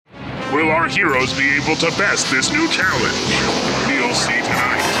Will our heroes be able to best this new challenge? We'll see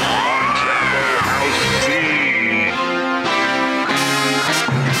tonight on Chapo House Z.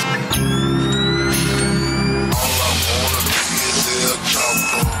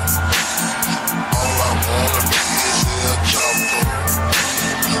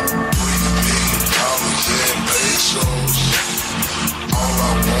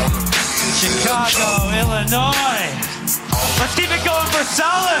 Chicago, Illinois. Let's keep it going for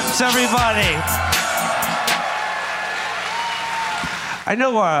Solomons, everybody. I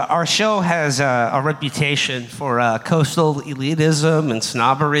know our show has a reputation for coastal elitism and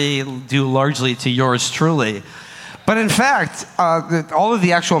snobbery, due largely to yours truly. But in fact, all of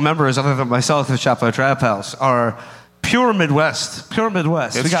the actual members, other than myself, of Chapo Trap House, are pure Midwest. Pure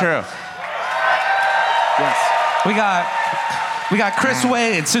Midwest. It's true. Yes. We got Chris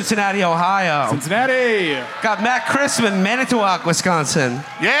Wade, Cincinnati, Ohio. Cincinnati. Got Matt Chrisman, Manitowoc, Wisconsin.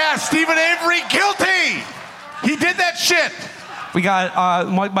 Yeah, Stephen Avery, guilty. He did that shit. We got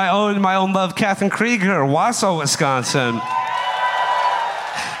my own love, Catherine Krieger, Wausau, Wisconsin.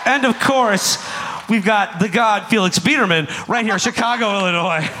 And of course, we've got the god Felix Biederman right here, Chicago,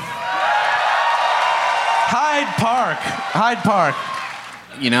 Illinois. Hyde Park.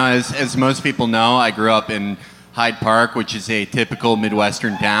 You know, as most people know, I grew up in Hyde Park, which is a typical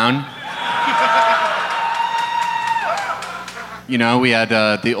Midwestern town. You know, we had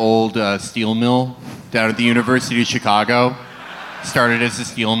the old steel mill down at the University of Chicago. Started as a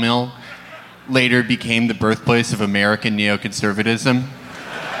steel mill. Later became the birthplace of American neoconservatism.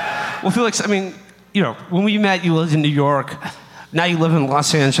 Well, Felix, I mean, you know, when we met, you lived in New York. Now you live in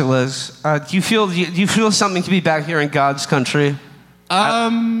Los Angeles. Do you feel something to be back here in God's country?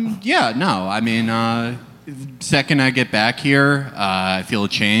 Yeah, no. I mean, second I get back here, I feel a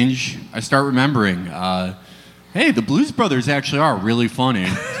change. I start remembering, hey, the Blues Brothers actually are really funny.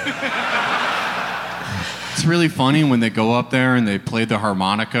 It's really funny when they go up there and they play the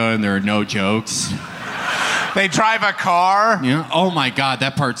harmonica and there are no jokes. They drive a car. Yeah. Oh my God,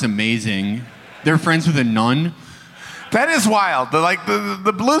 that part's amazing. They're friends with a nun. That is wild.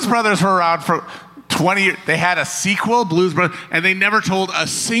 The Blues Brothers were around for 20 years. They had a sequel, Blues Brothers, and they never told a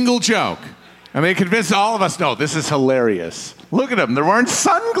single joke. And they convinced all of us, no, this is hilarious. Look at them. They're wearing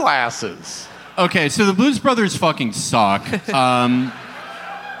sunglasses. Okay, so the Blues Brothers fucking suck.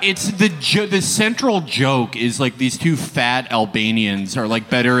 It's the central joke is like these two fat Albanians are like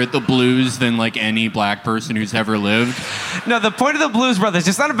better at the blues than like any black person who's ever lived. No, the point of the Blues Brothers,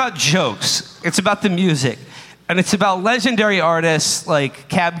 it's not about jokes. It's about the music. And it's about legendary artists like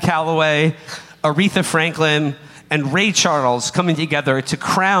Cab Calloway, Aretha Franklin, and Ray Charles coming together to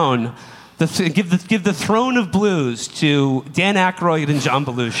crown, give the throne of blues to Dan Aykroyd and John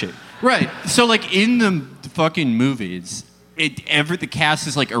Belushi. Right. So like in the fucking movies, the cast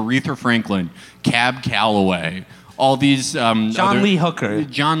is like Aretha Franklin, Cab Calloway, all these John Lee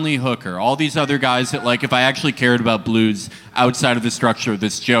Hooker, all these other guys that like if I actually cared about blues outside of the structure of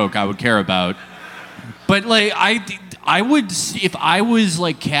this joke, I would care about. But like I would, if I was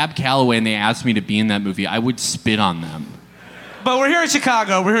like Cab Calloway and they asked me to be in that movie, I would spit on them. But we're here in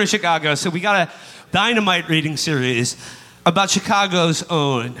Chicago, so we got a dynamite reading series about Chicago's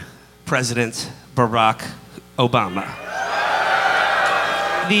own President Barack Obama.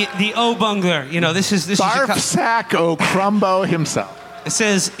 The O-bungler, you know, this is Barf Sack O'Crumbo himself. It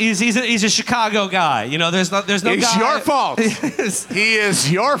says he's a Chicago guy. You know, there's no it's guy. It's your fault. He is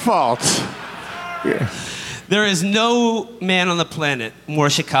your fault. Yeah. There is no man on the planet more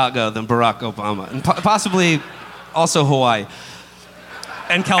Chicago than Barack Obama, and possibly also Hawaii,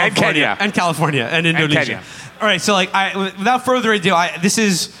 and California, and Indonesia. All right, so like, without further ado, this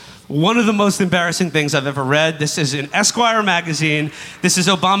is one of the most embarrassing things I've ever read. This is in Esquire magazine. This is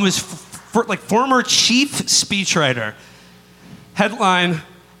Obama's former chief speechwriter. Headline: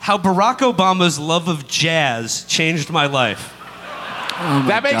 How Barack Obama's love of jazz changed my life. Oh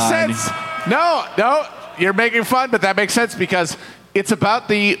that makes God. sense. No, you're making fun, but that makes sense because it's about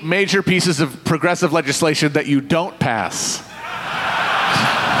the major pieces of progressive legislation that you don't pass.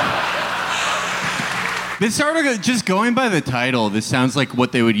 This article, just going by the title, this sounds like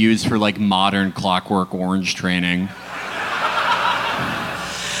what they would use for like modern Clockwork Orange training.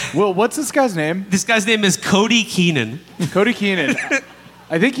 Well, what's this guy's name? This guy's name is Cody Keenan. Cody Keenan.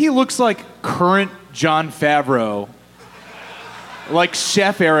 I think he looks like current Jon Favreau. Like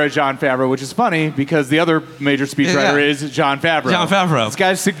chef era Jon Favreau, which is funny because the other major speechwriter is Jon Favreau. Jon Favreau. This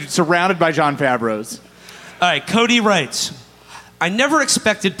guy's surrounded by Jon Favreaus. All right, Cody writes, I never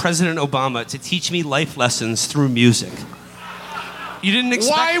expected President Obama to teach me life lessons through music. You didn't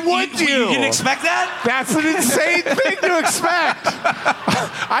expect. Why would you? You didn't expect that? That's an insane thing to expect.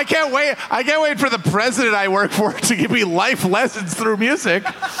 I can't wait. I can't wait for the president I work for to give me life lessons through music.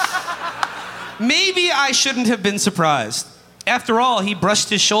 Maybe I shouldn't have been surprised. After all, he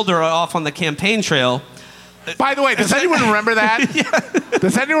brushed his shoulder off on the campaign trail. By the way, does anyone remember that? Yeah.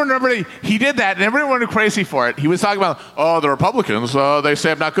 Does anyone remember that he did that and everyone went crazy for it? He was talking about, the Republicans, they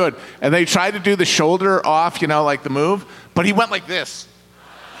say I'm not good. And they tried to do the shoulder off, like the move, but he went like this.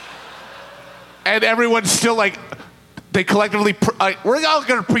 And everyone's still like, they collectively, we're all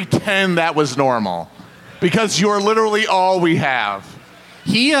going to pretend that was normal because you're literally all we have.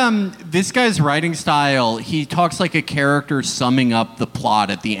 This guy's writing style, he talks like a character summing up the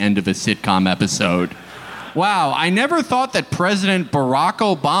plot at the end of a sitcom episode. Wow, I never thought that President Barack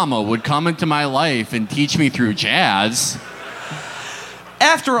Obama would come into my life and teach me through jazz.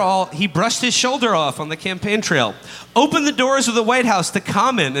 After all, he brushed his shoulder off on the campaign trail, opened the doors of the White House to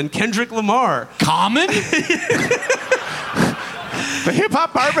Common and Kendrick Lamar. Common? The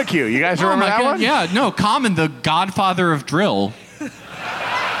hip-hop barbecue. You guys remember that one? Yeah, no, Common, the godfather of drill.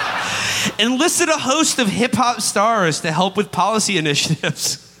 Enlisted a host of hip-hop stars to help with policy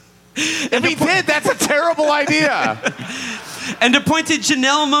initiatives. If he did, that's a terrible idea. And appointed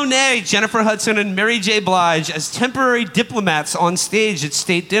Janelle Monáe, Jennifer Hudson, and Mary J. Blige as temporary diplomats on stage at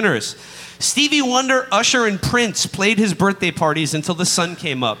state dinners. Stevie Wonder, Usher, and Prince played his birthday parties until the sun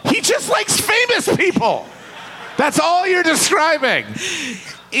came up. He just likes famous people. That's all you're describing.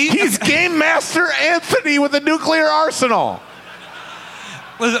 He's Game Master Anthony with a nuclear arsenal.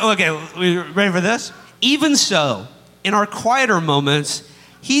 Okay, we ready for this? Even so, in our quieter moments,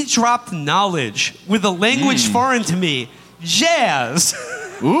 he dropped knowledge with a language foreign to me, jazz.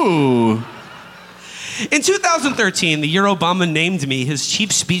 Ooh. In 2013, the year Obama named me his chief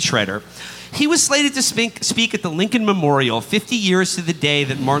speechwriter, he was slated to speak at the Lincoln Memorial 50 years to the day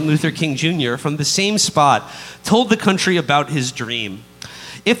that Martin Luther King Jr. from the same spot told the country about his dream.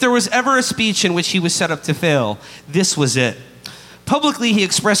 If there was ever a speech in which he was set up to fail, this was it. Publicly, he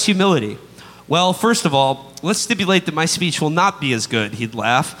expressed humility. Well, first of all, let's stipulate that my speech will not be as good, he'd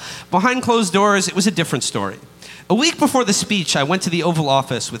laugh. Behind closed doors, it was a different story. A week before the speech, I went to the Oval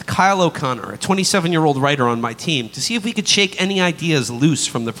Office with Kyle O'Connor, a 27-year-old writer on my team, to see if we could shake any ideas loose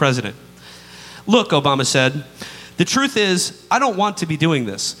from the president. Look, Obama said, the truth is, I don't want to be doing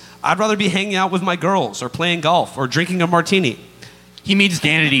this. I'd rather be hanging out with my girls or playing golf or drinking a martini. He means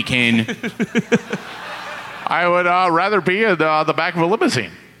Danity Kane. I would rather be in the back of a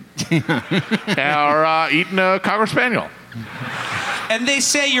limousine. Or eating a Cocker Spaniel. And they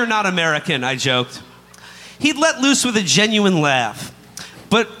say you're not American, I joked. He'd let loose with a genuine laugh.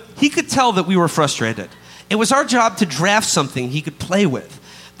 But he could tell that we were frustrated. It was our job to draft something he could play with.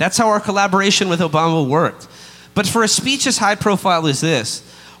 That's how our collaboration with Obama worked. But for a speech as high profile as this,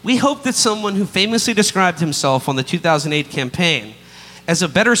 we hoped that someone who famously described himself on the 2008 campaign as a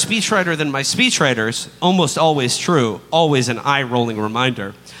better speechwriter than my speechwriters, almost always true, always an eye-rolling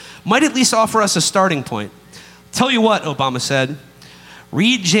reminder, might at least offer us a starting point. Tell you what, Obama said,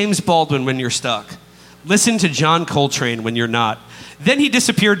 read James Baldwin when you're stuck. Listen to John Coltrane when you're not. Then he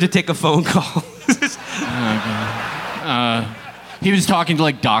disappeared to take a phone call. He was talking to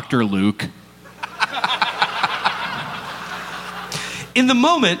like Dr. Luke. In the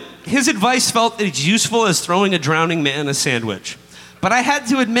moment, his advice felt as useful as throwing a drowning man a sandwich. But I had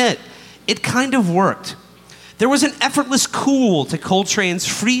to admit, it kind of worked. There was an effortless cool to Coltrane's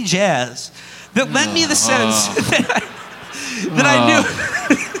free jazz that lent me the sense that I knew.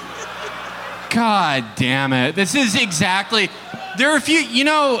 God damn it. This is exactly... There are a few...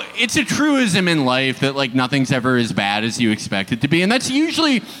 it's a truism in life that, like, nothing's ever as bad as you expect it to be. And that's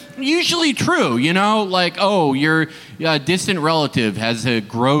usually true, Like, oh, your distant relative has a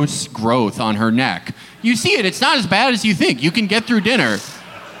gross growth on her neck. You see it. It's not as bad as you think. You can get through dinner.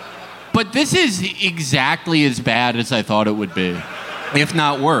 But this is exactly as bad as I thought it would be, if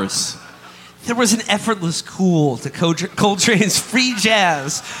not worse. There was an effortless cool to Coltrane's free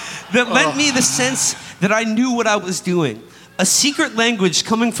jazz that lent me the sense that I knew what I was doing. A secret language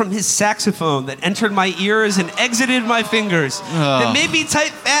coming from his saxophone that entered my ears and exited my fingers, that made me type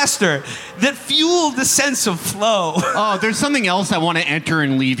faster, that fueled the sense of flow. Oh, there's something else I want to enter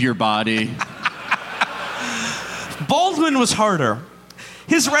and leave your body. Baldwin was harder.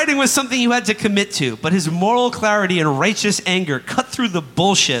 His writing was something you had to commit to, but his moral clarity and righteous anger cut through the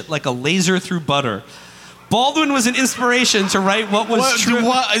bullshit like a laser through butter. Baldwin was an inspiration to write what was true.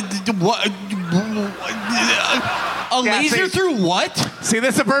 A laser through what? See,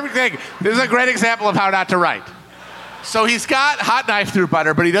 this is a perfect thing. This is a great example of how not to write. So he's got hot knife through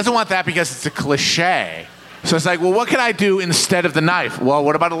butter, but he doesn't want that because it's a cliche. So it's like, well, what can I do instead of the knife? Well,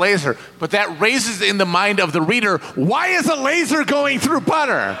 what about a laser? But that raises in the mind of the reader, why is a laser going through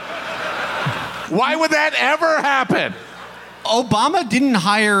butter? Why would that ever happen? Obama didn't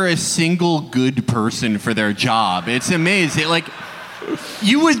hire a single good person for their job. It's amazing. Like,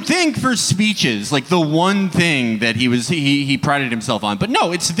 you would think for speeches, like the one thing that he prided himself on. But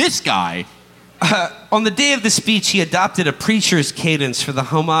no, it's this guy. On the day of the speech, he adopted a preacher's cadence for the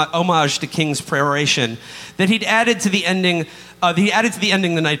homage to King's peroration that he'd added to the ending.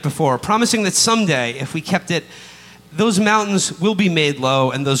 The night before, promising that someday, if we kept it, those mountains will be made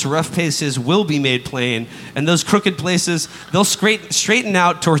low, and those rough places will be made plain, and those crooked places they'll straighten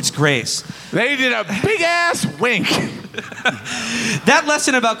out towards grace. They did a big ass wink. That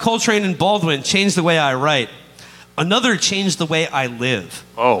lesson about Coltrane and Baldwin changed the way I write. Another changed the way I live.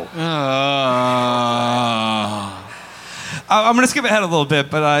 Oh. I'm going to skip ahead a little bit,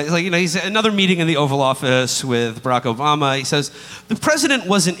 but he's another meeting in the Oval Office with Barack Obama. He says, the president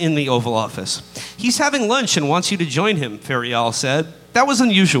wasn't in the Oval Office. He's having lunch and wants you to join him, Farial said. That was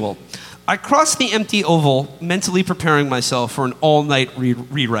unusual. I crossed the empty Oval, mentally preparing myself for an all-night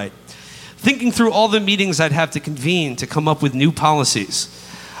rewrite, thinking through all the meetings I'd have to convene to come up with new policies.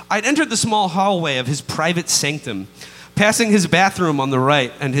 I'd entered the small hallway of his private sanctum, passing his bathroom on the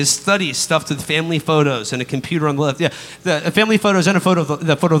right and his study stuffed with family photos and a computer on the left. Yeah, the family photos and a photo of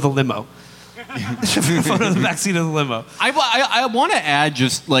the photo of the limo. Photo of the backseat of the limo. I want to add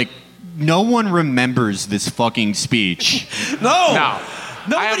just like no one remembers this fucking speech. No.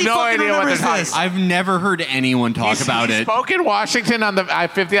 Nobody I have no idea what they're talking. I've never heard anyone talk about it. He spoke in Washington on the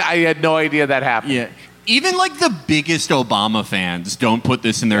I-50. I had no idea that happened. Yeah. Even like the biggest Obama fans don't put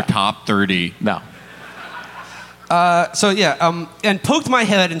this in their top 30. No. And poked my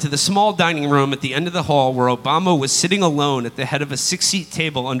head into the small dining room at the end of the hall where Obama was sitting alone at the head of a 6-seat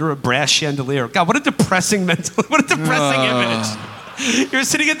table under a brass chandelier. God, what a depressing image. You're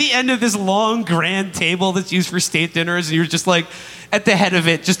sitting at the end of this long, grand table that's used for state dinners, and you're just like at the head of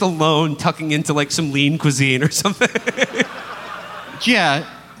it, just alone, tucking into like some lean cuisine or something. Yeah.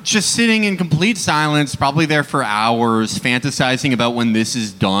 Just sitting in complete silence, probably there for hours, fantasizing about when this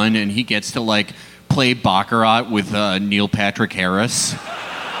is done and he gets to like play Baccarat with Neil Patrick Harris.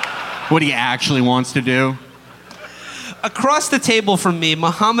 What he actually wants to do. Across the table from me,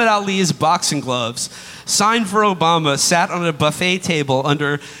 Muhammad Ali's boxing gloves, signed for Obama, sat on a buffet table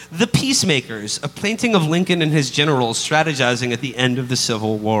under The Peacemakers, a painting of Lincoln and his generals strategizing at the end of the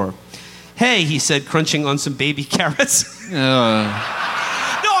Civil War. Hey, he said, crunching on some baby carrots.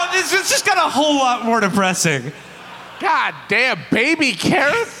 It's just got a whole lot more depressing. God damn, baby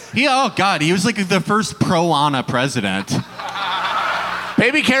carrots? He was like the first pro-Ana president.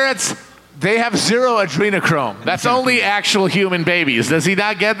 Baby carrots, they have zero adrenochrome. That's only actual human babies. Does he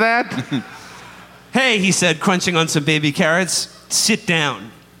not get that? Hey, he said, crunching on some baby carrots, sit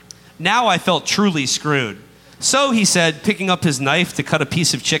down. Now I felt truly screwed. So, he said, picking up his knife to cut a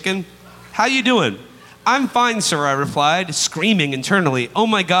piece of chicken, how you doing? I'm fine, sir, I replied, screaming internally, oh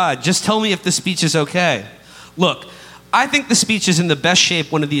my God, just tell me if the speech is okay. Look, I think the speech is in the best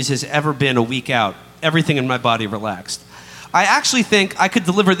shape one of these has ever been a week out. Everything in my body relaxed. I actually think I could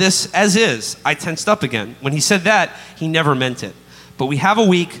deliver this as is. I tensed up again. When he said that, he never meant it. But we have a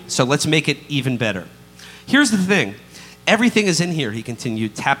week, so let's make it even better. Here's the thing. Everything is in here, he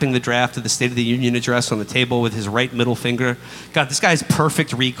continued, tapping the draft of the State of the Union address on the table with his right middle finger. God, this guy's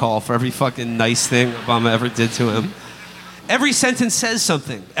perfect recall for every fucking nice thing Obama ever did to him. Every sentence says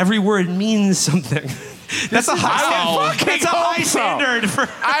something. Every word means something. That's a high standard for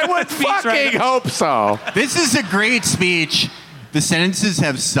I would fucking hope so. This is a great speech. The sentences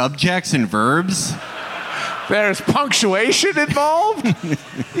have subjects and verbs. There's punctuation involved?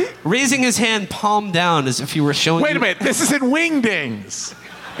 Raising his hand palm down as if he were showing Wait a minute, this is in Wingdings.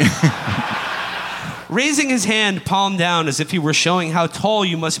 Raising his hand palm down as if he were showing how tall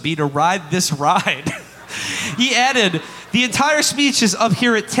you must be to ride this ride. He added, the entire speech is up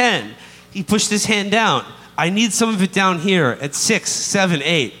here at 10. He pushed his hand down. I need some of it down here at 6, 7,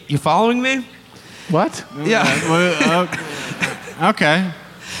 8. You following me? What? Yeah. Okay.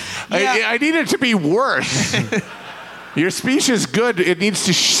 Yeah. I need it to be worse. Your speech is good. It needs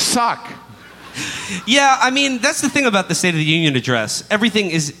to suck. Yeah, I mean, that's the thing about the State of the Union address.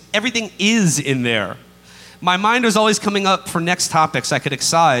 Everything is in there. My mind was always coming up for next topics I could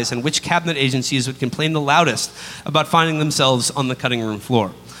excise and which cabinet agencies would complain the loudest about finding themselves on the cutting room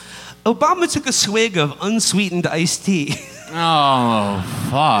floor. Obama took a swig of unsweetened iced tea. Oh,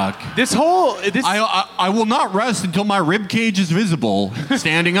 fuck. I will not rest until my rib cage is visible,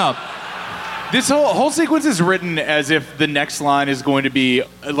 standing up. This whole sequence is written as if the next line is going to be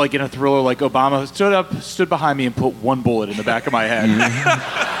like in a thriller, like Obama stood behind me and put one bullet in the back of my head.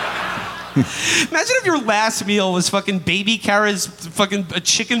 Imagine if your last meal was fucking baby Kara's fucking a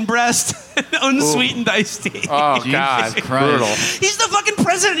chicken breast and unsweetened iced tea. Oh, God. Brutal. He's the fucking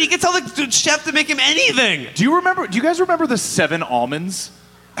president. He can tell the chef to make him anything. Do you guys remember the 7 almonds?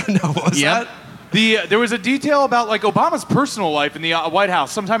 No, what was that? There was a detail about like Obama's personal life in the White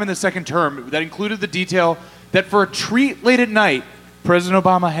House sometime in the second term that included the detail that for a treat late at night, President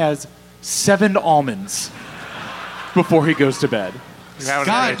Obama has 7 almonds before he goes to bed.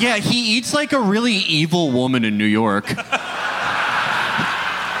 God, yeah, he eats like a really evil woman in New York.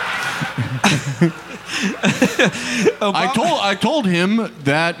 I told him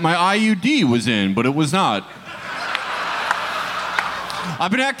that my IUD was in, but it was not. I've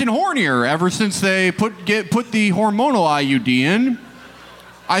been acting hornier ever since they put the hormonal IUD in.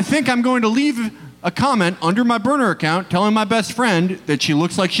 I think I'm going to leave a comment under my burner account telling my best friend that she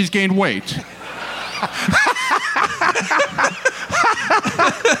looks like she's gained weight.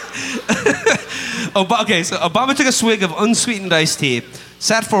 Okay, so Obama took a swig of unsweetened iced tea,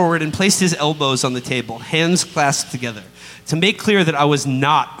 sat forward, and placed his elbows on the table, hands clasped together, to make clear that I was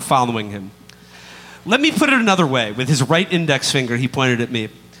not following him. Let me put it another way. With his right index finger, he pointed at me.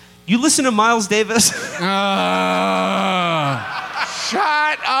 You listen to Miles Davis? Shut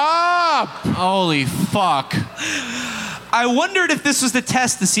up! Holy fuck. I wondered if this was the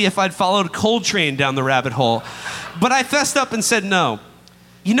test to see if I'd followed Coltrane down the rabbit hole, but I fessed up and said no.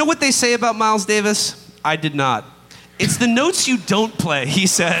 You know what they say about Miles Davis? I did not. It's the notes you don't play, he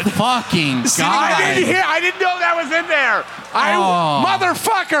said. Fucking God. I didn't know that was in there.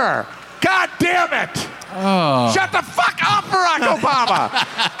 Motherfucker! God damn it! Oh. Shut the fuck up, Barack Obama!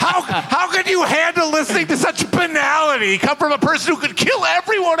 How could you handle listening to such banality come from a person who could kill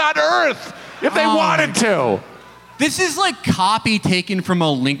everyone on Earth if they wanted to? This is like copy taken from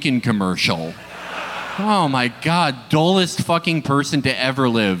a Lincoln commercial. Oh my God, dullest fucking person to ever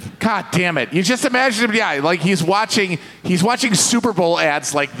live. God damn it! You just imagine him, yeah, like he's watching Super Bowl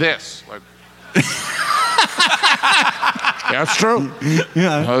ads like this. Like, yeah, that's true.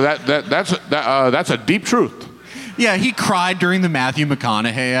 Yeah, that's a deep truth. Yeah, he cried during the Matthew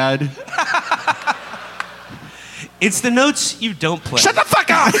McConaughey ad. It's the notes you don't play. Shut the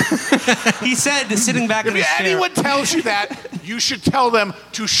fuck up! He said, sitting back in his chair. If anyone tells you that, you should tell them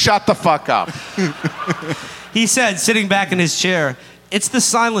to shut the fuck up. He said, sitting back in his chair, it's the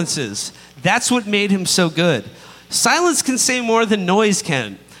silences. That's what made him so good. Silence can say more than noise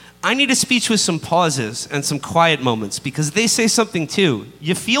can. I need a speech with some pauses and some quiet moments because they say something too.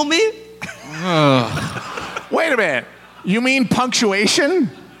 You feel me? Wait a minute. You mean punctuation?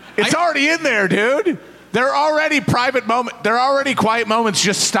 It's already in there, dude. There are already quiet moments.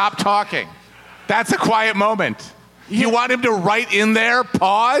 Just stop talking. That's a quiet moment. You want him to write in there,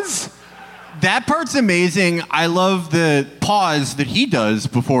 pause? That part's amazing. I love the pause that he does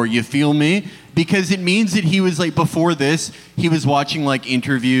before you feel me, because it means that he was like, before this, he was watching like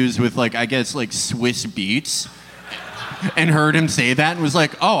interviews with like, I guess like Swiss Beats and heard him say that and was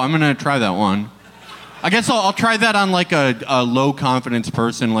like, oh, I'm going to try that one. I guess I'll try that on like a low confidence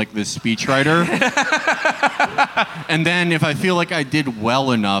person like this speechwriter. And then if I feel like I did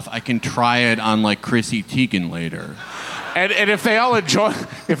well enough, I can try it on like Chrissy Teigen later. And if they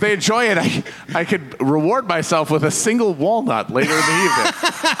enjoy it, I could reward myself with a single walnut later in the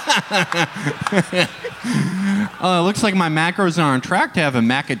evening. It looks like my macros are on track to have a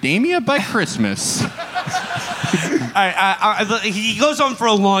macadamia by Christmas. He goes on for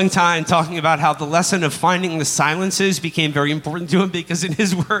a long time talking about how the lesson of finding the silences became very important to him because, in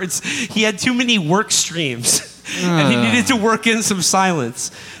his words, he had too many work streams. And he needed to work in some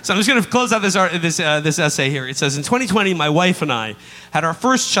silence. So I'm just going to close out this essay here. It says, in 2020, my wife and I had our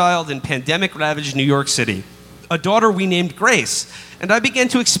first child in pandemic-ravaged New York City, a daughter we named Grace, and I began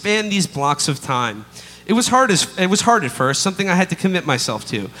to expand these blocks of time. It was hard at first, something I had to commit myself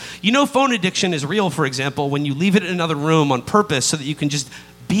to. You know, phone addiction is real, for example, when you leave it in another room on purpose so that you can just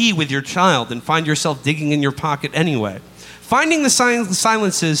be with your child and find yourself digging in your pocket anyway. Finding the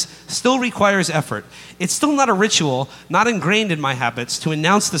silences still requires effort. It's still not a ritual, not ingrained in my habits to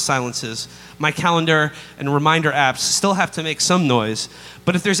announce the silences. My calendar and reminder apps still have to make some noise.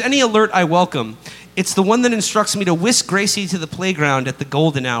 But if there's any alert I welcome, it's the one that instructs me to whisk Gracie to the playground at the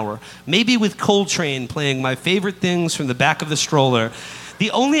golden hour, maybe with Coltrane playing my favorite things from the back of the stroller.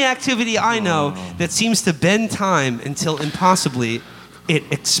 The only activity I know that seems to bend time until impossibly it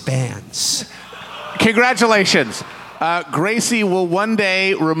expands. Congratulations. Gracie will one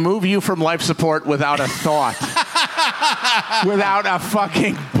day remove you from life support without a thought. Without a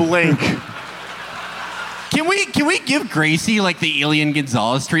fucking blink. Can we give Gracie like the Elian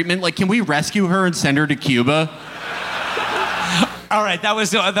Gonzalez treatment? Like, can we rescue her and send her to Cuba? All right, that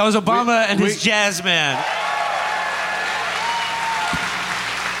was Obama and his jazz man.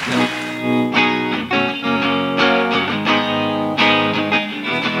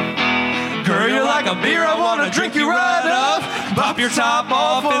 Girl, you're like a beer, I wanna drink you right up. Pop your top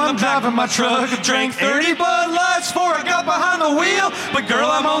off in the back of my truck. Drank 30 Bud Lights before I got behind the wheel. But girl,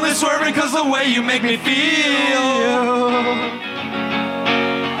 I'm only swerving cause the way you make me feel.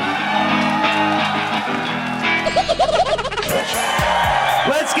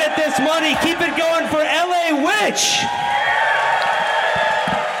 Let's get this money. Keep it going for LA Witch.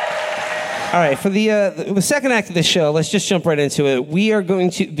 All right, for the second act of the show, let's just jump right into it. We are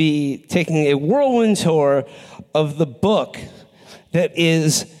going to be taking a whirlwind tour of the book that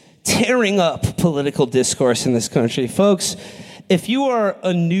is tearing up political discourse in this country. Folks, if you are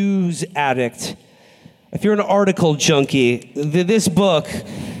a news addict, if you're an article junkie, this book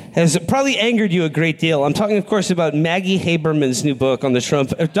has probably angered you a great deal. I'm talking, of course, about Maggie Haberman's new book on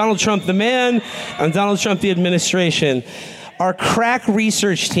Donald Trump the man and Donald Trump the administration. Our crack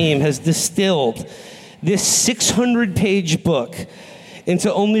research team has distilled this 600-page book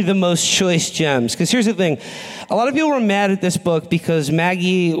into only the most choice gems. Because here's the thing. A lot of people were mad at this book because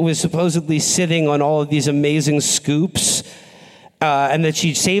Maggie was supposedly sitting on all of these amazing scoops and that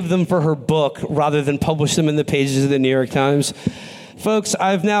she'd save them for her book rather than publish them in the pages of the New York Times. Folks,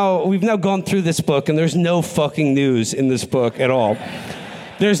 we've now gone through this book, and there's no fucking news in this book at all.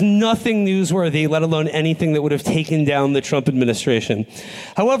 There's nothing newsworthy, let alone anything that would have taken down the Trump administration.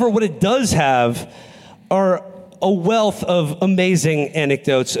 However, what it does have are a wealth of amazing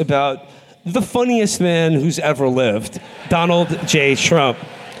anecdotes about the funniest man who's ever lived, Donald J. Trump.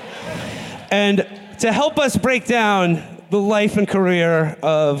 And to help us break down the life and career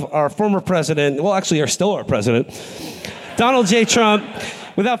of our former president, well, actually, still our president, Donald J. Trump.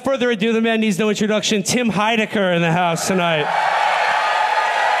 Without further ado, the man needs no introduction. Tim Heidecker in the house tonight.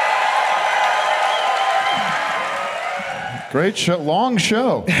 Great show, long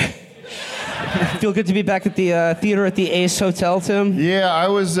show. Feel good to be back at the theater at the Ace Hotel, Tim? Yeah, I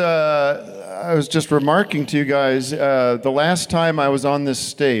was just remarking to you guys, the last time I was on this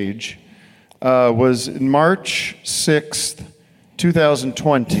stage was March 6th,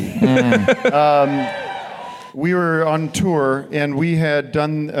 2020. We were on tour, and we had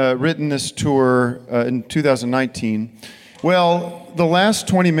written this tour in 2019. Well, the last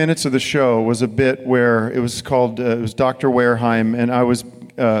 20 minutes of the show was a bit where it was Dr. Wareheim, and I was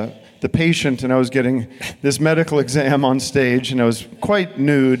the patient, and I was getting this medical exam on stage, and I was quite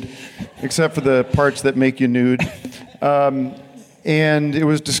nude, except for the parts that make you nude. And it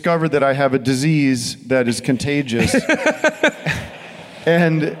was discovered that I have a disease that is contagious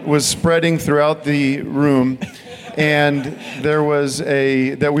and was spreading throughout the room. And there was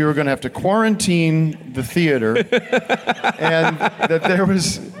that we were going to have to quarantine the theater, and that there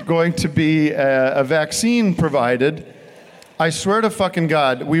was going to be a vaccine provided. I swear to fucking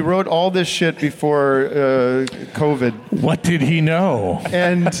God, we wrote all this shit before COVID. What did he know?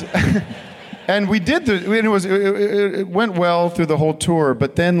 And we did it went well through the whole tour,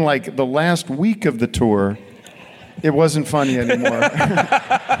 but then like the last week of the tour, it wasn't funny anymore.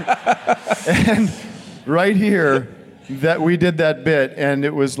 And right here, that we did that bit, and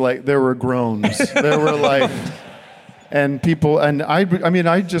it was like there were groans. There were like, and people, and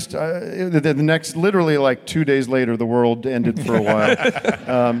the next, literally like 2 days later, the world ended for a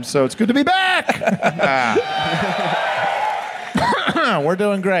while. So it's good to be back. We're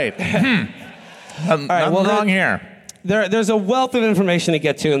doing great. All right, nothing wrong here. There's a wealth of information to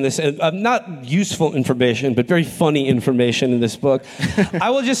get to in this, not useful information, but very funny information in this book.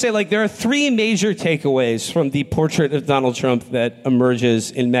 I will just say, there are three major takeaways from the portrait of Donald Trump that emerges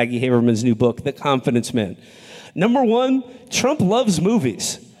in Maggie Haberman's new book, The Confidence Man. Number one, Trump loves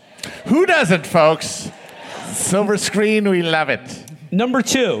movies. Who doesn't, folks? Silver screen, we love it. Number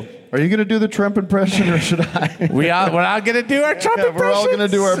two. Are you going to do the Trump impression, or should I? We're all going to do our Trump impression. We're all going to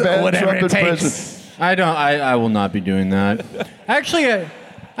do our bad Trump impression. I will not be doing that. Actually, I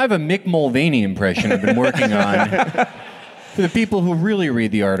have a Mick Mulvaney impression I've been working on for the people who really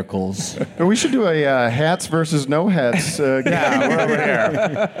read the articles. Or we should do a hats versus no hats. Yeah, we're over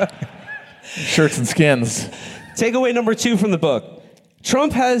here. Shirts and skins. Takeaway number two from the book.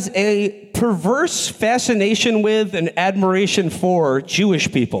 Trump has a perverse fascination with and admiration for Jewish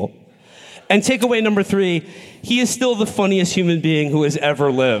people. And takeaway number three, he is still the funniest human being who has ever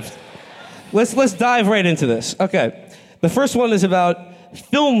lived. Let's dive right into this. Okay. The first one is about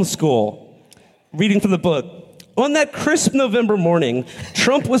film school. Reading from the book. On that crisp November morning,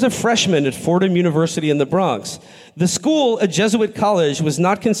 Trump was a freshman at Fordham University in the Bronx. The school, a Jesuit college, was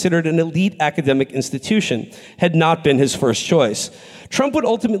not considered an elite academic institution, had not been his first choice. Trump would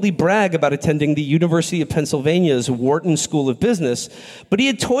ultimately brag about attending the University of Pennsylvania's Wharton School of Business, but he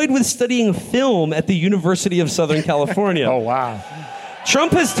had toyed with studying film at the University of Southern California. Oh, wow.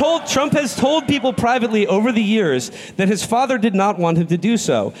 Trump has told people privately over the years that his father did not want him to do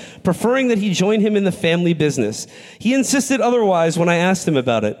so, preferring that he join him in the family business. He insisted otherwise when I asked him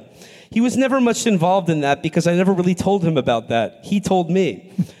about it. He was never much involved in that because I never really told him about that. He told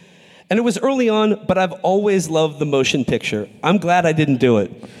me. And it was early on, but I've always loved the motion picture. I'm glad I didn't do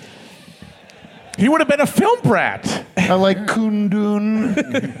it. He would have been a film brat. I like Kundun.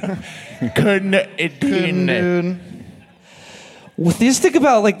 Kundun. Just think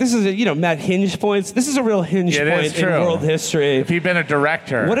about, like, this is, Matt Hinge points. This is a real hinge point in world history. If he'd been a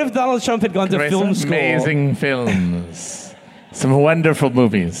director. What if Donald Trump had gone to film school? Amazing films. Some wonderful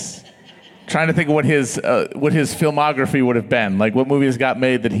movies. Trying to think of what his filmography would have been. Like, what movies got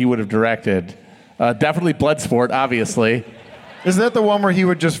made that he would have directed. Definitely Bloodsport, obviously. Is that the one where he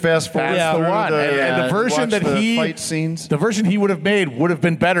would just fast forward? That's the one. And the version that the fight scenes? The version he would have made would have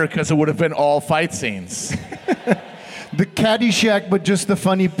been better because it would have been all fight scenes. The Caddyshack, but just the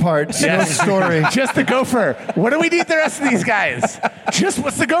funny parts. Yes. No story. Just the gopher. What do we need the rest of these guys? Just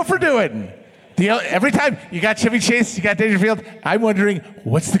what's the gopher doing? Every time you got Chevy Chase, you got Dangerfield, I'm wondering,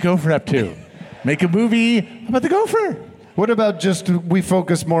 what's the gopher up to? Make a movie about the gopher. What about just we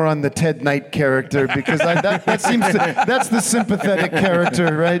focus more on the Ted Knight character because that seems that's the sympathetic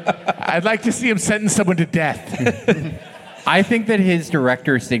character, right? I'd like to see him sentence someone to death. I think that his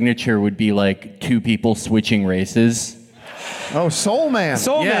director signature would be like two people switching races. Oh, Soul Man.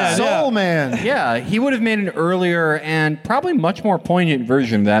 Soul Man. Yeah, he would have made an earlier and probably much more poignant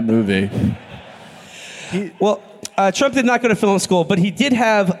version of that movie. Trump did not go to film school, but he did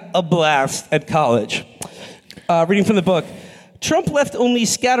have a blast at college. Reading from the book, Trump left only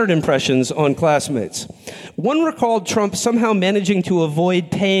scattered impressions on classmates. One recalled Trump somehow managing to avoid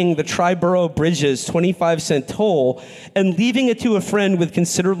paying the Triborough Bridge's 25-cent toll and leaving it to a friend with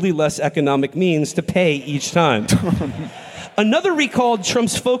considerably less economic means to pay each time. Another recalled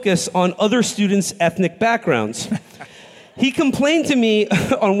Trump's focus on other students' ethnic backgrounds. He complained to me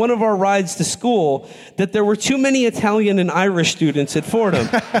on one of our rides to school that there were too many Italian and Irish students at Fordham.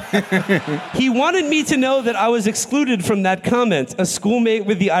 He wanted me to know that I was excluded from that comment, a schoolmate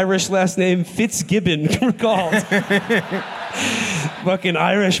with the Irish last name Fitzgibbon recalled. Fucking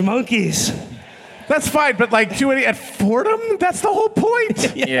Irish monkeys. That's fine, but like too many at Fordham? That's the whole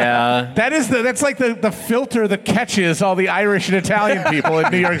point. Yeah. That's like the filter that catches all the Irish and Italian people in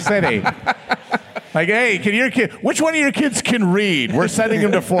New York City. Like, hey, which one of your kids can read? We're sending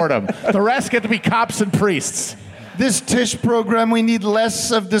them to Fordham. The rest get to be cops and priests. This Tisch program, we need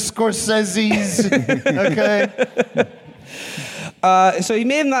less of the Scorseses. Okay. So he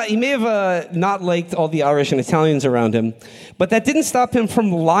may have not liked all the Irish and Italians around him, but that didn't stop him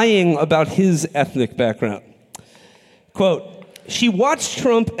from lying about his ethnic background. Quote, she watched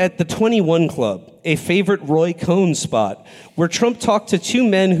Trump at the 21 Club, a favorite Roy Cohn spot, where Trump talked to two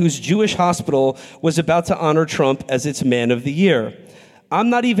men whose Jewish hospital was about to honor Trump as its Man of the Year. I'm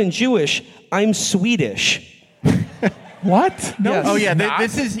not even Jewish, I'm Swedish. What? No. Yes. Oh yeah,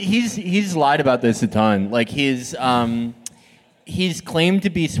 he's lied about this a ton. Like he's claimed to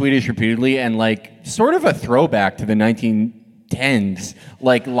be Swedish repeatedly, and like sort of a throwback to the 1910s.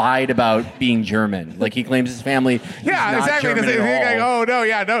 Like lied about being German. Like he claims his family. Yeah, is not exactly. German Because they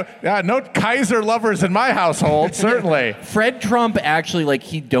at think all. like, no Kaiser lovers in my household. Certainly. Fred Trump actually, like,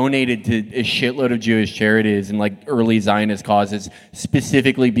 he donated to a shitload of Jewish charities and, like, early Zionist causes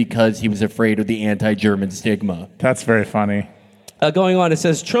specifically because he was afraid of the anti-German stigma. That's very funny. Going on, it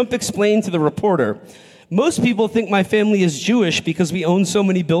says, Trump explained to the reporter, most people think my family is Jewish because we own so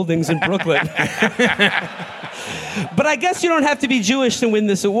many buildings in Brooklyn. But I guess you don't have to be Jewish to win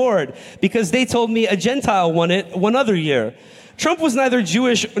this award, because they told me a Gentile won it one other year. Trump was neither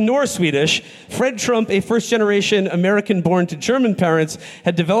Jewish nor Swedish. Fred Trump, a first-generation American born to German parents,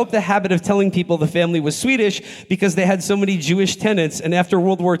 had developed the habit of telling people the family was Swedish because they had so many Jewish tenants, and after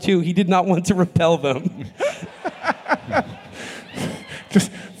World War II, he did not want to repel them.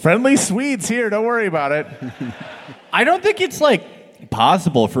 Just friendly Swedes here, don't worry about it. I don't think it's, like,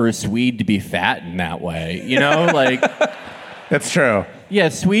 possible for a Swede to be fat in that way, you know? Like, That's true. yeah,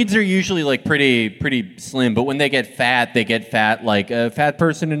 Swedes are usually, like, pretty slim, but when they get fat like a fat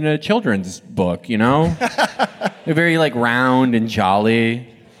person in a children's book, you know? They're very, like, round and jolly.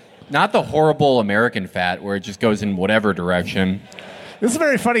 Not the horrible American fat where it just goes in whatever direction. This is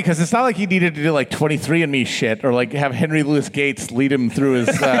very funny because it's not like he needed to do like 23andMe shit or like have Henry Louis Gates lead him through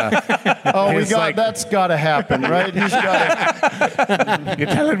his. That's got to happen, right? He's got. You're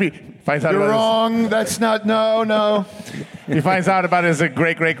telling me? Finds out You're wrong. That's not. No. He finds out about his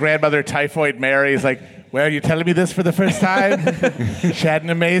great grandmother Typhoid Mary. He's like, well, you're telling me this for the first time? She had an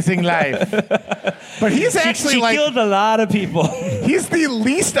amazing life. But he's actually she killed a lot of people. He's the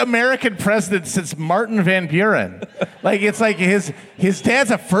least American president since Martin Van Buren. Like, it's like his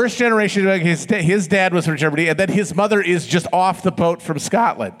dad's a first generation. Like his dad was from Germany, and then his mother is just off the boat from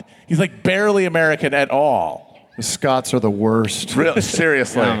Scotland. He's like barely American at all. The Scots are the worst. Really,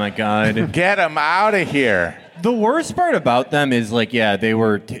 seriously. Oh my God. Get them out of here. The worst part about them is like, yeah, they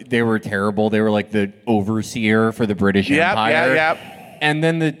were terrible. They were like the overseer for the British Empire. Yep. And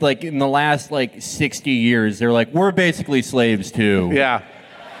then in the last 60 years, they're like, we're basically slaves too. Yeah.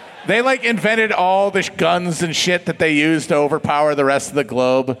 They invented all the guns and shit that they used to overpower the rest of the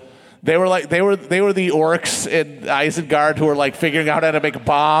globe. They were the orcs in Isengard who were figuring out how to make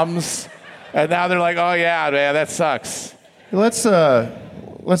bombs. And now they're like, oh yeah, man, that sucks.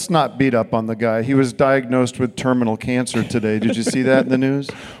 Let's not beat up on the guy. He was diagnosed with terminal cancer today. Did you see that in the news?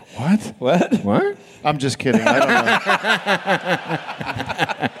 What? I'm just kidding. I don't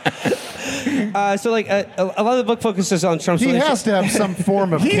know. So a lot of the book focuses on Trump's He relationship. has to have some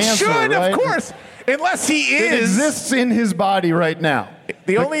form of cancer, should, right? of course. Unless he is. It exists in his body right now.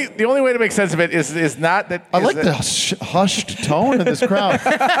 The only way to make sense of it is not that. I like the hushed tone of this crowd.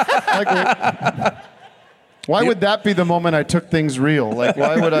 Why would that be the moment I took things real?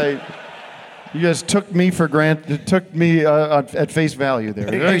 Why would I? You guys took me for granted. Took me at face value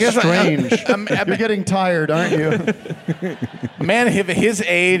there. Very strange. You're getting tired, aren't you? Man, his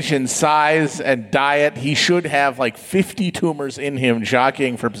age and size and diet, he should have 50 tumors in him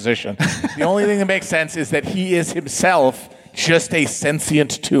jockeying for position. The only thing that makes sense is that he is himself just a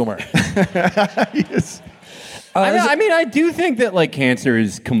sentient tumor. Yes. I do think that cancer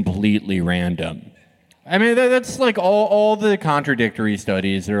is completely random. I mean, that's all the contradictory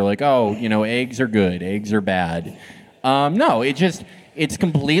studies that are eggs are good, eggs are bad. No, it's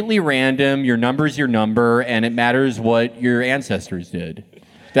completely random. Your number's your number, and it matters what your ancestors did.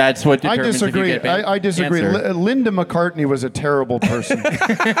 That's what determines if you get I disagree. cancer. Linda McCartney was a terrible person.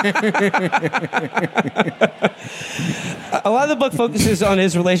 A lot of the book focuses on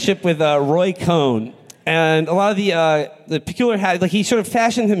his relationship with Roy Cohn. And a lot of the peculiar he sort of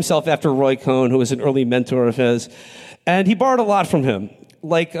fashioned himself after Roy Cohn, who was an early mentor of his, and he borrowed a lot from him,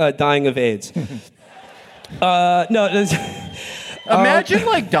 dying of AIDS.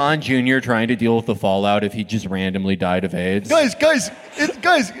 Imagine Don Jr. trying to deal with the fallout if he just randomly died of AIDS. Guys, you don't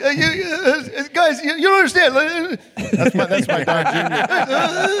understand. That's my Don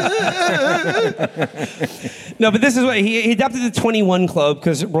Jr. No, but this is what he adopted the 21 Club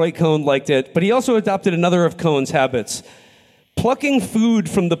because Roy Cohn liked it, but he also adopted another of Cohn's habits: plucking food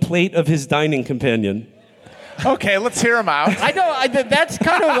from the plate of his dining companion. Okay, let's hear him out. I know. That's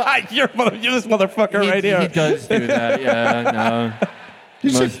kind of you're this motherfucker right here. He does do that. Yeah. No.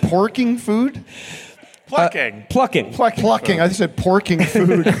 Did you say porking food? Plucking. Plucking. I said porking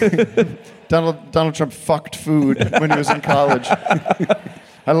food. Donald Trump fucked food when he was in college.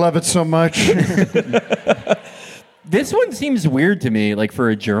 I love it so much. This one seems weird to me, for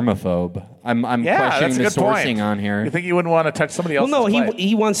a germaphobe. I'm questioning the sourcing on here. You think you wouldn't want to touch somebody else's plate?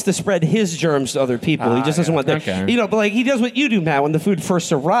 He wants to spread his germs to other people. He just doesn't want that. Okay. But he does what you do, Matt. When the food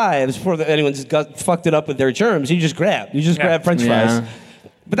first arrives, before anyone's fucked it up with their germs, you just grab. grab French fries.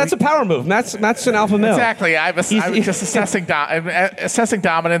 But that's a power move. Matt's an alpha male. Exactly. I was just assessing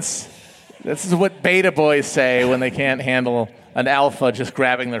dominance. This is what beta boys say when they can't handle an alpha just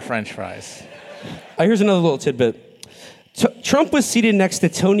grabbing their French fries. Here's another little tidbit. Trump was seated next to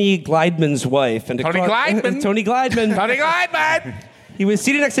Tony Glideman's wife. Tony Glideman! He was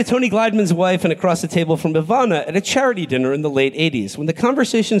seated next to Tony Glideman's wife and across the table from Ivana at a charity dinner in the late 80s when the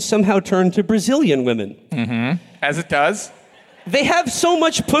conversation somehow turned to Brazilian women. Mm-hmm. As it does. They have so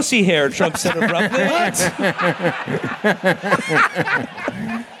much pussy hair, Trump said abruptly.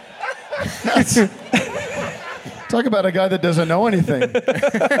 Talk about a guy that doesn't know anything.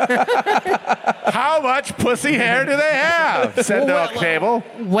 How much pussy hair do they have? Said the table.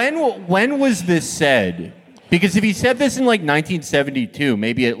 When was this said? Because if he said this in 1972,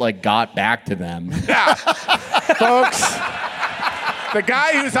 maybe it got back to them. Yeah. Folks, the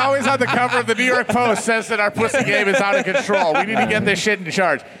guy who's always on the cover of the New York Post says that our pussy game is out of control. We need to get this shit in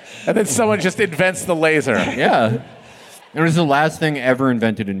charge. And then someone just invents the laser. Yeah. It was the last thing ever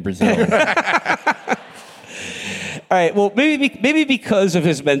invented in Brazil. All right, well, maybe because of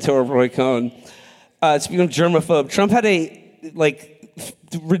his mentor, Roy Cohn, speaking of germaphobe, Trump had a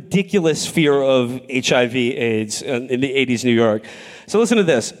ridiculous fear of HIV/AIDS in the 80s New York. So listen to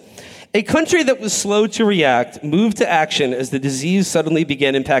this. A country that was slow to react moved to action as the disease suddenly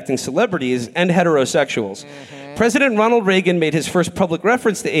began impacting celebrities and heterosexuals. President Ronald Reagan made his first public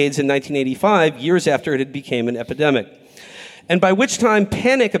reference to AIDS in 1985, years after it had become an epidemic. And by which time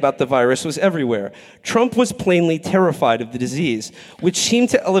panic about the virus was everywhere. Trump was plainly terrified of the disease, which seemed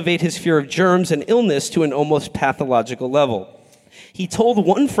to elevate his fear of germs and illness to an almost pathological level. He told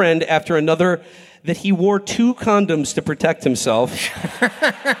one friend after another that he wore 2 condoms to protect himself.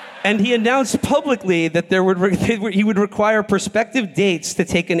 And he announced publicly that he would require prospective dates to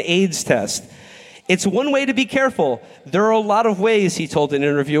take an AIDS test. It's one way to be careful. There are a lot of ways, he told an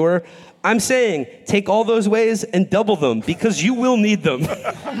interviewer. I'm saying, take all those ways and double them, because you will need them.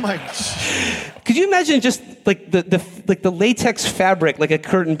 Oh my God. Could you imagine just like the latex fabric, like a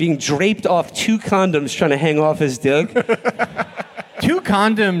curtain, being draped off 2 condoms trying to hang off his dick? 2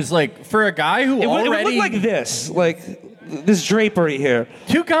 condoms, like, for a guy who It already... would look like this, like this drapery here.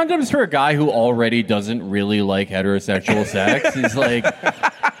 2 condoms for a guy who already doesn't really like heterosexual sex is like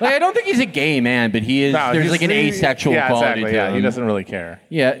I don't think he's a gay man, but he is. There's like an asexual quality to him. He doesn't really care.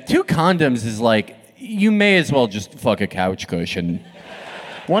 Yeah, 2 condoms is like, you may as well just fuck a couch cushion.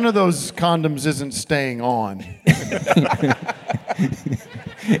 One of those condoms isn't staying on.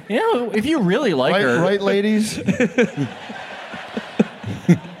 You know, if you really like her. Right, ladies?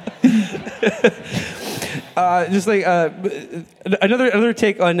 Just like another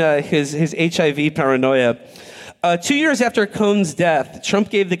take on his HIV paranoia. 2 years after Cohn's death, Trump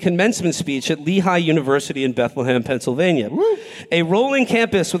gave the commencement speech at Lehigh University in Bethlehem, Pennsylvania. Woo. A rolling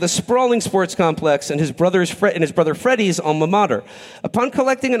campus with a sprawling sports complex and his brother Freddie's alma mater. Upon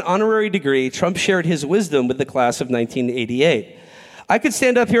collecting an honorary degree, Trump shared his wisdom with the class of 1988. I could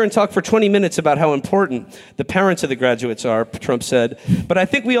stand up here and talk for 20 minutes about how important the parents of the graduates are, Trump said, but I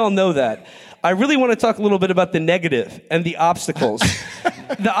think we all know that. I really want to talk a little bit about the negative and the obstacles.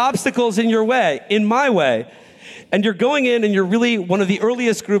 The obstacles in your way, in my way. And you're going in and you're really one of the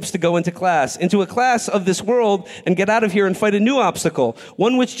earliest groups to go into a class of this world, and get out of here and fight a new obstacle.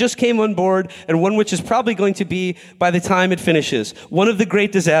 One which just came on board, and one which is probably going to be, by the time it finishes, one of the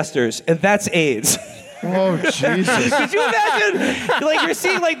great disasters, and that's AIDS. Oh, Jesus. Could you imagine? Like, you're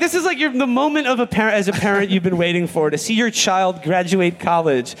seeing, like, this is like the moment of as a parent you've been waiting for, to see your child graduate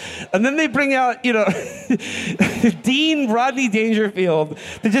college. And then they bring out, Dean Rodney Dangerfield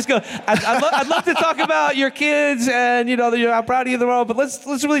to just go, I'd love to talk about your kids and, how proud of you they are, but let's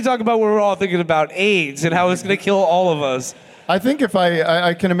really talk about what we're all thinking about, AIDS, and how it's going to kill all of us. I think if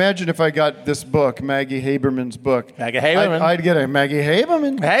I can imagine if I got this book, Maggie Haberman's book. Maggie Haberman. I'd get a Maggie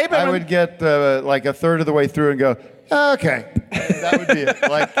Haberman. I would get like a third of the way through and go, okay. That would be it.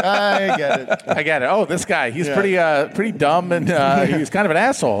 Like, I get it. Oh, this guy, he's pretty dumb, and he's kind of an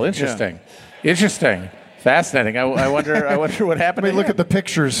asshole. Interesting. Yeah. Interesting. Fascinating. I wonder what happened. Look at the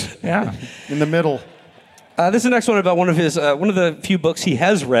pictures. Yeah. In the middle. This is the next one about one of the few books he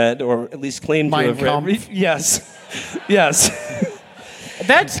has read, or at least claimed to have read. Yes. Yes.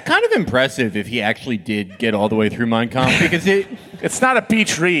 That's kind of impressive if he actually did get all the way through Mein Kampf, because it's not a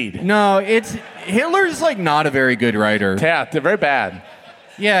beach read. No, Hitler's like not a very good writer. Yeah, they're very bad.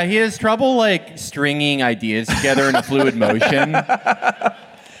 Yeah, he has trouble like stringing ideas together in a fluid motion.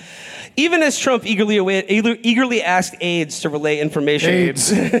 Even as Trump eagerly asked aides to relay information.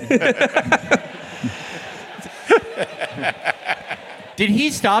 AIDS. Did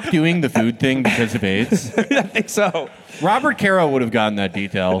he stop doing the food thing because of AIDS? I think so. Robert Caro would have gotten that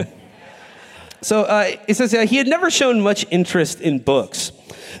detail. So it says he had never shown much interest in books.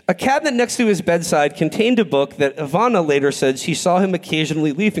 A cabinet next to his bedside contained a book that Ivana later said she saw him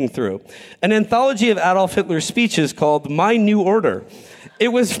occasionally leafing through, an anthology of Adolf Hitler's speeches called My New Order. It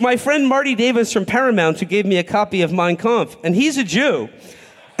was my friend Marty Davis from Paramount who gave me a copy of Mein Kampf, and he's a Jew.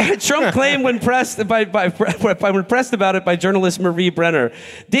 Trump claimed when pressed about it by journalist Marie Brenner.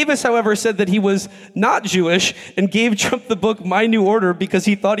 Davis, however, said that he was not Jewish and gave Trump the book My New Order because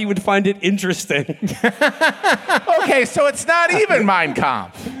he thought he would find it interesting. Okay, so it's not even Mein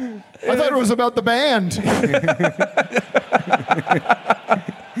Kampf. I thought it was about the band.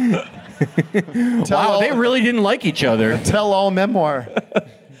 Wow, they really didn't like each other. Tell-all memoir.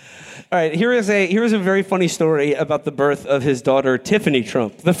 All right, here is a very funny story about the birth of his daughter, Tiffany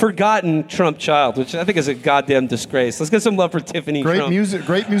Trump, the forgotten Trump child, which I think is a goddamn disgrace. Let's get some love for Tiffany Trump.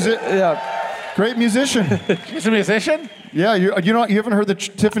 Great music. Yeah. Great musician. He's a musician? Yeah, you haven't heard the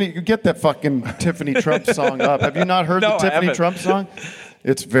Tiffany, get that fucking Tiffany Trump song up. Have you not heard the Tiffany Trump song?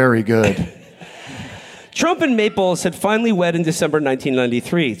 It's very good. Trump and Maples had finally wed in December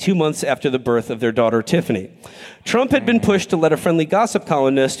 1993, 2 months after the birth of their daughter, Tiffany. Trump had been pushed to let a friendly gossip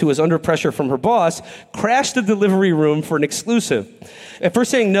columnist who was under pressure from her boss crash the delivery room for an exclusive. At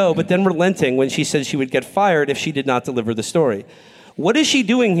first saying no, but then relenting when she said she would get fired if she did not deliver the story. "What is she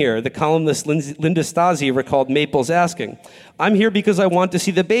doing here?" the columnist Linda Stasi recalled Maples asking. "I'm here because I want to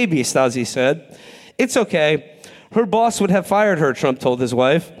see the baby," Stasi said. "It's okay. Her boss would have fired her," Trump told his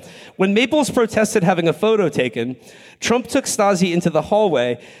wife. When Maples protested having a photo taken, Trump took Stasi into the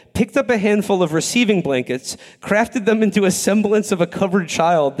hallway, picked up a handful of receiving blankets, crafted them into a semblance of a covered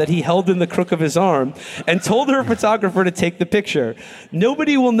child that he held in the crook of his arm, and told her photographer to take the picture.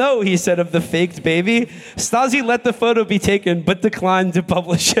 "Nobody will know," he said of the faked baby. Stasi let the photo be taken, but declined to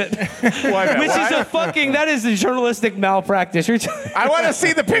publish it. That is a journalistic malpractice. I want to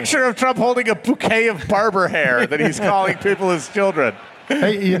see the picture of Trump holding a bouquet of barber hair that he's calling people his children.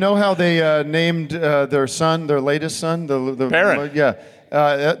 Hey, you know how they named their son, their latest son? The Barron. Yeah.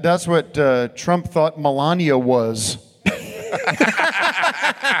 That's what Trump thought Melania was.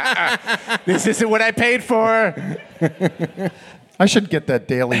 This isn't what I paid for. I should get that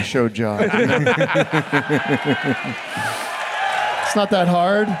Daily Show job. It's not that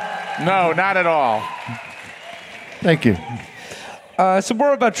hard. No, not at all. Thank you. Some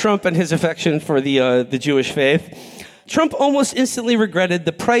more about Trump and his affection for the Jewish faith. Trump almost instantly regretted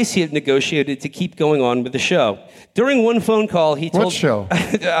the price he had negotiated to keep going on with the show. During one phone call, he told... What show?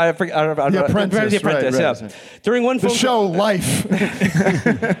 I forgot about The Apprentice. The Apprentice, right. yeah. During one phone The show Life.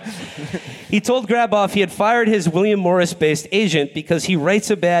 He told Graboff he had fired his William Morris-based agent because he writes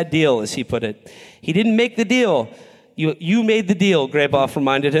a bad deal, as he put it. He didn't make the deal. You made the deal, Graboff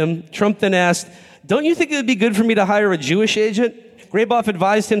reminded him. Trump then asked, "Don't you think it would be good for me to hire a Jewish agent?" Graboff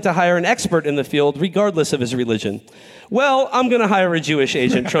advised him to hire an expert in the field, regardless of his religion. "Well, I'm going to hire a Jewish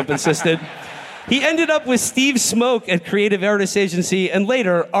agent," Trump insisted. He ended up with Steve Smoke at Creative Artists Agency and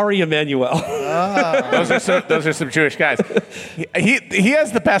later Ari Emanuel. Those are some Jewish guys. He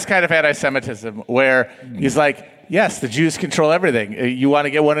has the best kind of anti-Semitism where he's like, yes, the Jews control everything. You want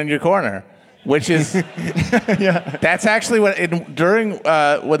to get one in your corner. Which is, that's actually what, during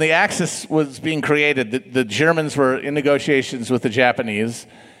when the Axis was being created, the Germans were in negotiations with the Japanese,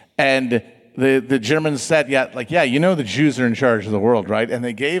 and the Germans said, the Jews are in charge of the world, right? And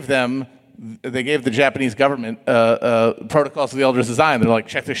they gave the Japanese government Protocols of the Elders Design. They're like,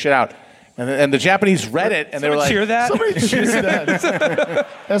 check this shit out. And the Japanese read it, and they were like, cheer that? Somebody cheer that.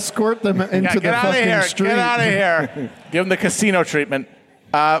 Escort them into the fucking street. Get out of here. Give them the casino treatment.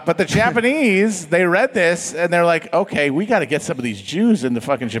 But the Japanese, they read this, and they're like, okay, we got to get some of these Jews into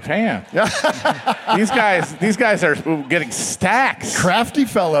fucking Japan. These guys are getting stacks. Crafty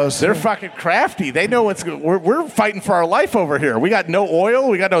fellows. They're fucking crafty. They know we're fighting for our life over here. We got no oil.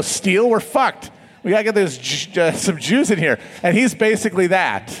 We got no steel. We're fucked. We got to get some Jews in here. And he's basically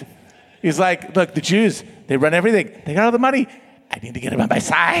that. He's like, look, the Jews, they run everything. They got all the money. I need to get him on my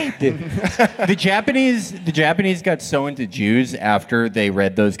side. The Japanese got so into Jews after they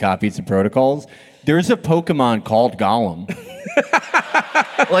read those copies of protocols. There's a Pokemon called Gollum.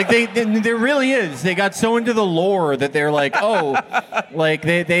 Like there really is. They got so into the lore that they're like,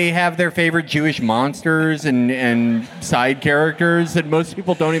 they have their favorite Jewish monsters and side characters that most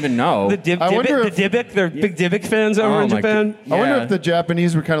people don't even know. The Dybbuk, they're big Dybbuk fans over in Japan. I wonder if the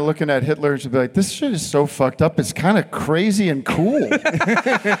Japanese were kind of looking at Hitler and should be like, this shit is so fucked up. It's kind of crazy and cool.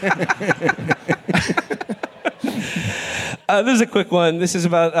 This is a quick one. This is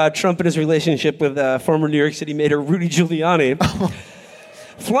about Trump and his relationship with former New York City Mayor Rudy Giuliani.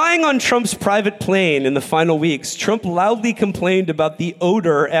 Flying on Trump's private plane in the final weeks, Trump loudly complained about the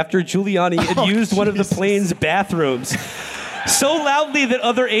odor after Giuliani had used one of the plane's bathrooms. So loudly that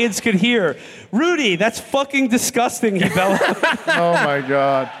other aides could hear. "Rudy, that's fucking disgusting," he bellowed. Oh my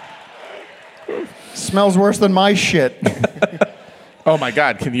God. Smells worse than my shit. Oh my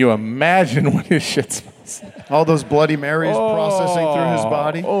God, can you imagine what his shit smells? All those Bloody Marys processing through his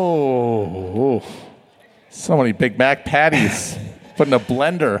body. Oh. So many Big Mac patties put in a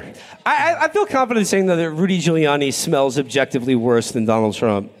blender. I feel confident saying though that Rudy Giuliani smells objectively worse than Donald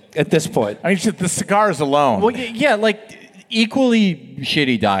Trump at this point. I mean, the cigars alone. Well, yeah, like equally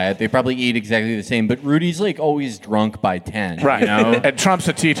shitty diet. They probably eat exactly the same, but Rudy's like always drunk by 10. Right. You know? And Trump's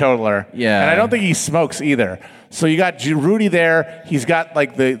a teetotaler. Yeah. And I don't think he smokes either. So you got Rudy there. He's got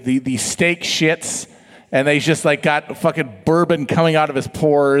like the steak shits, and they just like got fucking bourbon coming out of his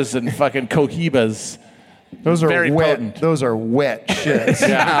pores and fucking cohibas. Those are very wet. potent. Those are wet shits.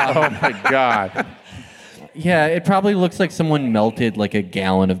 Yeah. Oh my God. Yeah, it probably looks like someone melted like a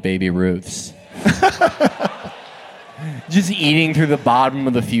gallon of Baby Ruths. Just eating through the bottom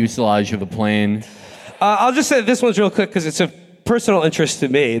of the fuselage of the plane. I'll just say this one's real quick because it's of personal interest to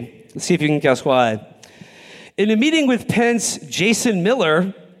me. Let's see if you can guess why. In a meeting with Pence, Jason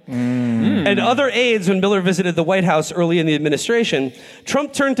Miller, and other aides when Miller visited the White House early in the administration,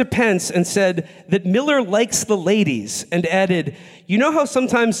 Trump turned to Pence and said that Miller likes the ladies and added, "You know how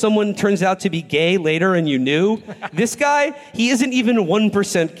sometimes someone turns out to be gay later and you knew? This guy, he isn't even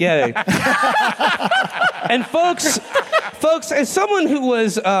 1% gay." And folks, as someone who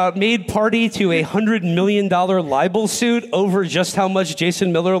was made party to a $100 million libel suit over just how much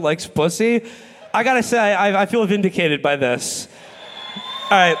Jason Miller likes pussy, I gotta say, I feel vindicated by this.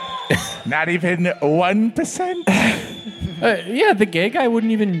 All right. Not even 1%? Yeah, the gay guy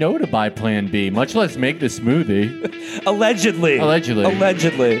wouldn't even know to buy Plan B, much less make the smoothie. Allegedly.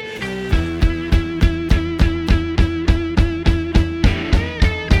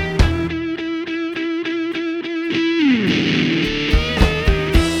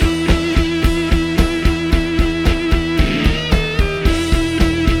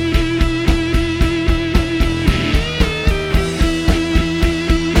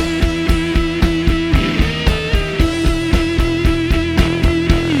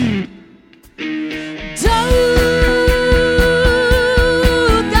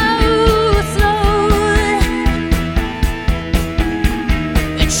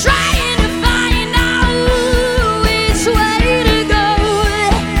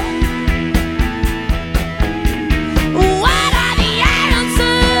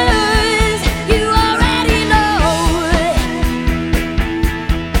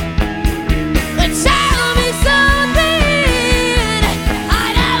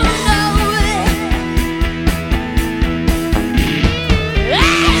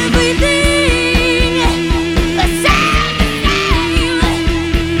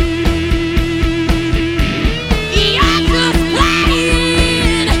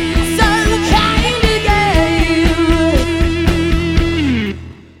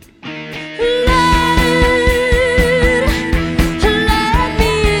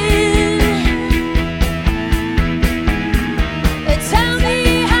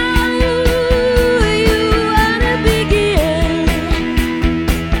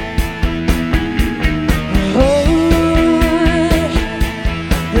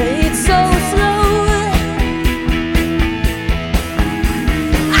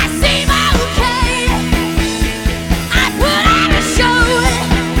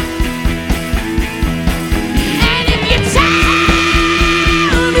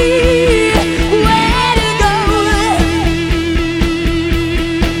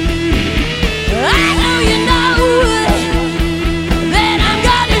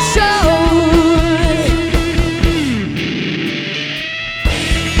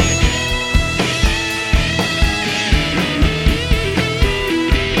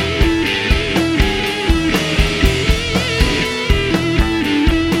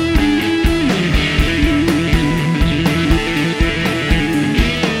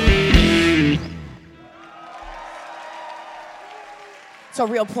 It's a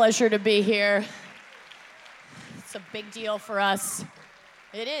real pleasure to be here. It's a big deal for us.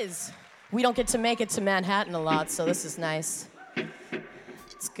 It is. We don't get to make it to Manhattan a lot, so this is nice.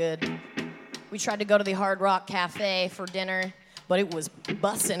 It's good. We tried to go to the Hard Rock Cafe for dinner, but it was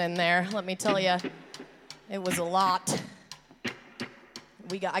bussin' in there, let me tell you. It was a lot.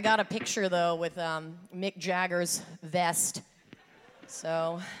 I got a picture, though, with Mick Jagger's vest.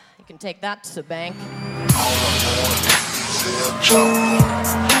 So you can take that to the bank.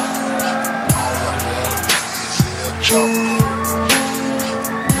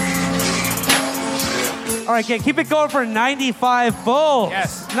 All right, keep it going for 95 Bulls.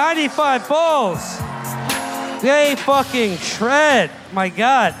 Yes. 95 Bulls. They fucking shred. My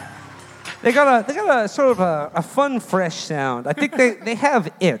God. They got a sort of a fun, fresh sound. I think they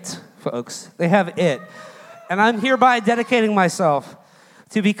have it, folks. They have it. And I'm hereby dedicating myself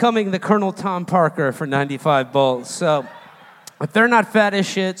to becoming the Colonel Tom Parker for 95 Bulls. So if they're not fat as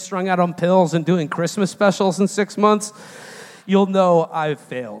shit, strung out on pills, and doing Christmas specials in 6 months, you'll know I've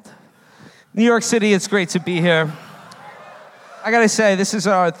failed. New York City, it's great to be here. I gotta say, this is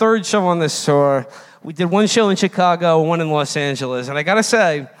our third show on this tour. We did one show in Chicago, one in Los Angeles, and I gotta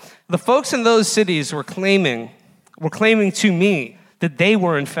say, the folks in those cities were claiming to me that they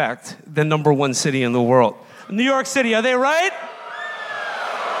were, in fact, the #1 city in the world. New York City, are they right?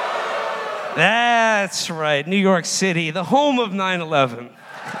 That's right, New York City, the home of 9/11.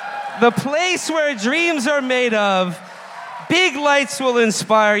 The place where dreams are made of. Big lights will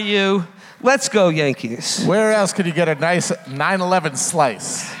inspire you. Let's go, Yankees. Where else could you get a nice 9/11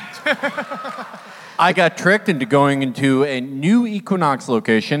 slice? I got tricked into going into a new Equinox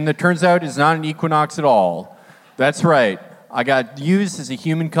location that turns out is not an Equinox at all. That's right. I got used as a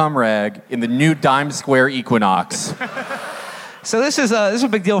human cum rag in the new Dime Square Equinox. So this is a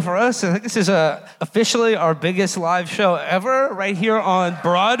big deal for us. I think this is officially our biggest live show ever, right here on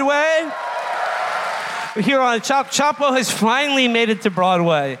Broadway. We're here on Chapo has finally made it to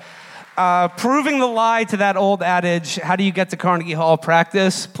Broadway. Proving the lie to that old adage, how do you get to Carnegie Hall?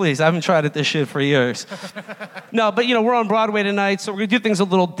 Practice? Please, I haven't tried this shit for years. No, but we're on Broadway tonight, so we're gonna do things a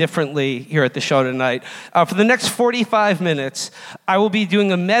little differently here at the show tonight. For the next 45 minutes, I will be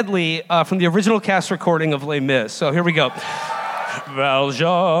doing a medley from the original cast recording of Les Mis. So here we go.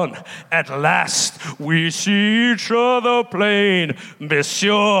 Valjean, at last we see each other plain.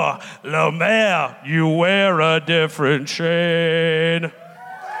 Monsieur le Maire, you wear a different chain.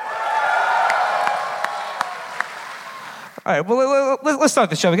 All right, well, let's start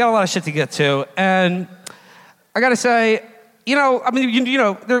the show. We got a lot of shit to get to. And I got to say, I've been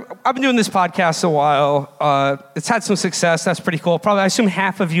doing this podcast a while. It's had some success. That's pretty cool. Probably, I assume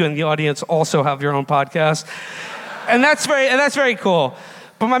half of you in the audience also have your own podcast. And that's very cool.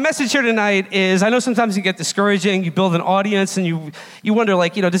 But my message here tonight is, I know sometimes you get discouraging, you build an audience, and you wonder,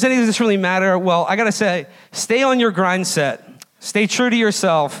 does any of this really matter? Well, I got to say, stay on your grind set. Stay true to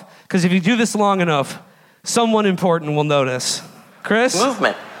yourself, because if you do this long enough, someone important will notice. Chris?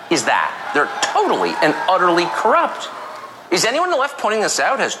 Movement is that. They're totally and utterly corrupt. Is anyone on the left pointing this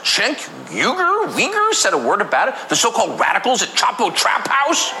out? Has Cenk Uygur said a word about it? The so-called radicals at Chapo Trap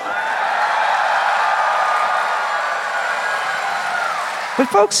House? But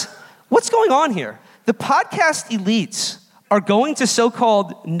folks, what's going on here? The podcast elites are going to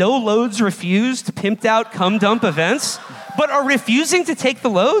so-called no loads refused, pimped out cum dump events, but are refusing to take the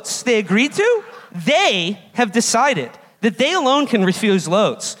loads they agreed to? They have decided that they alone can refuse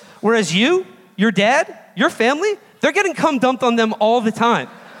loads. Whereas you, your dad, your family, they're getting cum dumped on them all the time.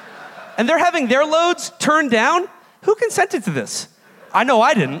 And they're having their loads turned down? Who consented to this? I know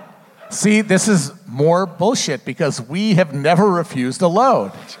I didn't. See, this is more bullshit because we have never refused a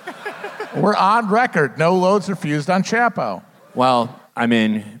load. We're on record. No loads refused on Chapo. Well,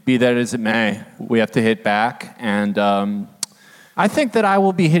 be that as it may, we have to hit back. And I think that I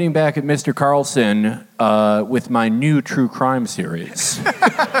will be hitting back at Mr. Carlson with my new true crime series.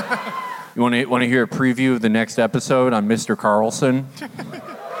 You want to hear a preview of the next episode on Mr. Carlson?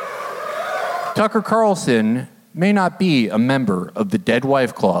 Tucker Carlson may not be a member of the Dead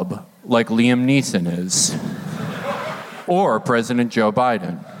Wife Club like Liam Neeson is, or President Joe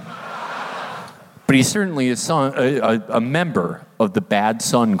Biden. But he certainly is a member of the Bad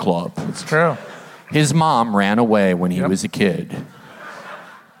Son Club. It's true. His mom ran away when he was a kid.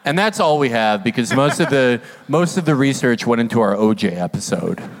 And that's all we have because most of the research went into our OJ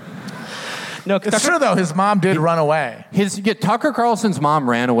episode. No, it's true though. His mom did run away. Tucker Carlson's mom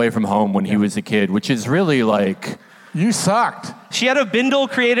ran away from home when he was a kid, which is really like... You sucked. She had a bindle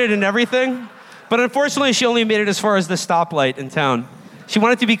created and everything, but unfortunately she only made it as far as the stoplight in town. She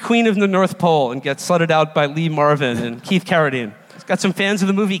wanted to be queen of the North Pole and get slutted out by Lee Marvin and Keith Carradine. Got some fans of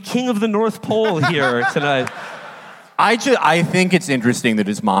the movie King of the North Pole here tonight. I think it's interesting that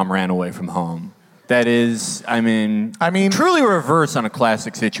his mom ran away from home. That is, truly reverse on a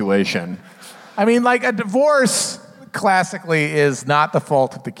classic situation. A divorce classically is not the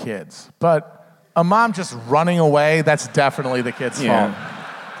fault of the kids, but a mom just running away, that's definitely the kid's fault.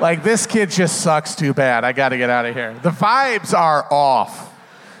 This kid just sucks too bad. I got to get out of here. The vibes are off.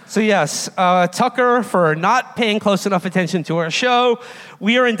 So yes, Tucker, for not paying close enough attention to our show,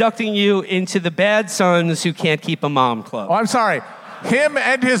 we are inducting you into the Bad Sons Who Can't Keep a Mom Club. Oh, I'm sorry. Him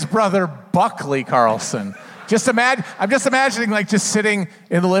and his brother, Buckley Carlson. I'm just imagining just sitting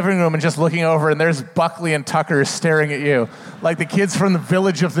in the living room and just looking over and there's Buckley and Tucker staring at you. Like the kids from the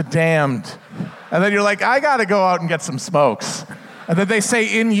Village of the Damned. And then you're like, I got to go out and get some smokes. And then they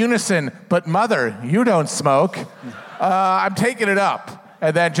say in unison, but mother, you don't smoke. I'm taking it up.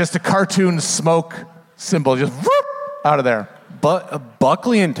 And then just a cartoon smoke symbol, just whoop, out of there. But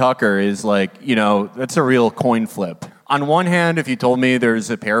Buckley and Tucker is that's a real coin flip. On one hand, if you told me there's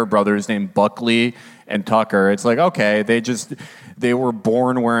a pair of brothers named Buckley and Tucker, it's like, okay, they were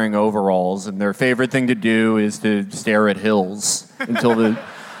born wearing overalls, and their favorite thing to do is to stare at hills until the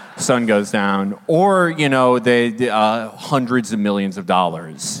sun goes down. Or, they hundreds of millions of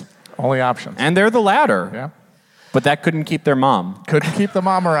dollars. Only options. And they're the latter. Yeah. But that couldn't keep their mom. Couldn't keep the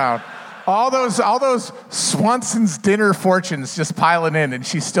mom around. All those Swanson's dinner fortunes just piling in, and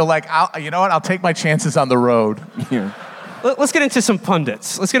she's still like, you know what? I'll take my chances on the road. Yeah. Let's get into some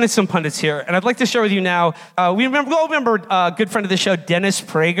pundits. here. And I'd like to share with you now, we all remember a good friend of the show, Dennis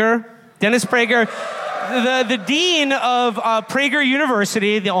Prager. Dennis Prager, the dean of Prager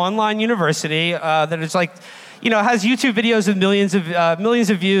University, the online university that is like, has YouTube videos with millions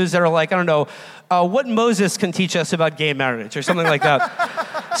of views that are like, I don't know, what Moses can teach us about gay marriage or something like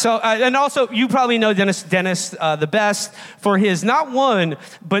that. So, and also, you probably know Dennis the best for his not one,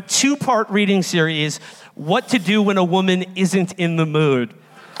 but 2-part reading series, What to Do When a Woman Isn't in the Mood.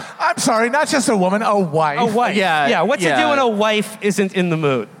 I'm sorry, not just a woman, a wife. A wife. Yeah, what to do when a wife isn't in the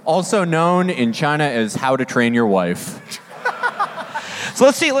mood. Also known in China as How to Train Your Wife. So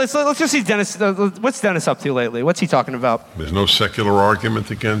let's just see Dennis. What's Dennis up to lately? What's he talking about? There's no secular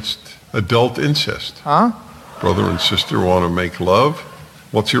argument against adult incest. Huh? Brother and sister want to make love.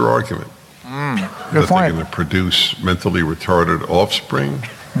 What's your argument? Good That they're point. going to produce mentally retarded offspring?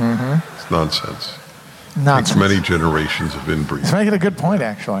 Mm-hmm. It's nonsense. Nonsense. Takes many generations of He's inbreeding. making a good point,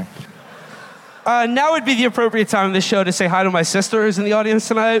 actually. Now would be the appropriate time in the show to say hi to my sister who's in the audience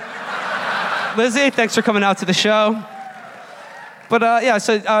tonight. Lizzie, thanks for coming out to the show. But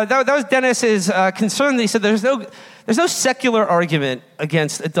so that was Dennis's concern. He said there's no secular argument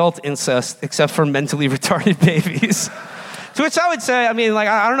against adult incest except for mentally retarded babies. To which I would say, I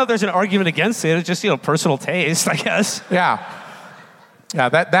don't know if there's an argument against it. It's just, personal taste, I guess. Yeah. Yeah,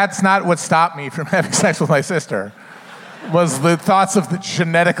 that's not what stopped me from having sex with my sister, was the thoughts of the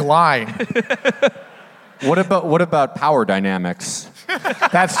genetic line. What about power dynamics?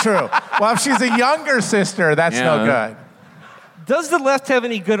 That's true. Well, if she's a younger sister, that's no good. Does the left have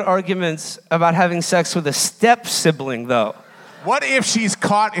any good arguments about having sex with a step-sibling, though? What if she's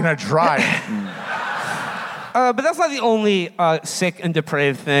caught in a dryer? But that's not the only sick and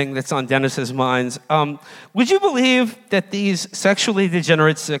depraved thing that's on Dennis's minds. Would you believe that these sexually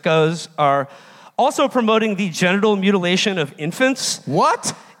degenerate sickos are also promoting the genital mutilation of infants?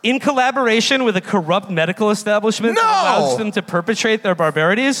 What? In collaboration with a corrupt medical establishment that allows them to perpetrate their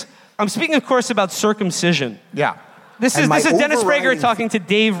barbarities? I'm speaking, of course, about circumcision. Yeah. This is Dennis Prager talking to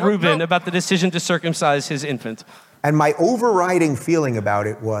Dave Rubin about the decision to circumcise his infant. And my overriding feeling about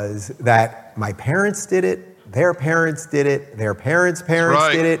it was that my parents did it, their parents did it, their parents' parents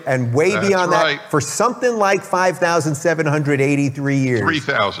did it, and way beyond that, for something like 5,783 years.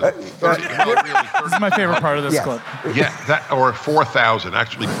 3,000. This is my favorite part of this clip. Yeah, or 4,000,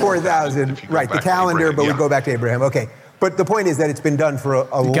 actually. 4,000, right, the calendar, but we go back to Abraham. Okay. But the point is that it's been done for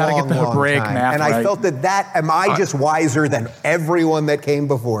a long, long time. And I felt am I just wiser than everyone that came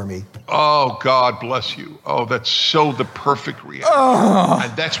before me? Oh, God bless you. Oh, that's so the perfect reaction.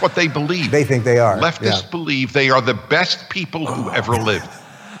 And that's what they believe. They think they are. Leftists believe they are the best people who ever lived. The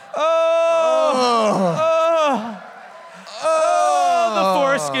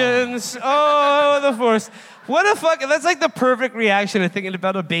foreskins. Oh, the foreskins. What a fuck. That's like the perfect reaction to thinking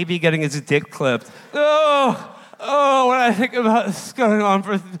about a baby getting his dick clipped. Oh, when I think about this going on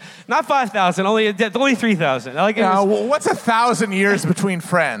for not 5,000, only 3,000. I like it. What's 1,000 years between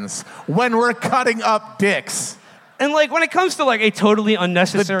friends when we're cutting up dicks? And like when it comes to like a totally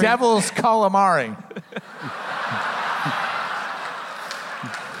unnecessary, the devil's calamari.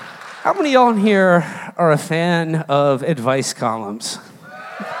 How many of y'all in here are a fan of advice columns?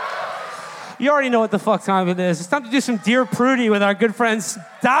 You already know what the fuck time it is. It's time to do some Dear Prudie with our good friends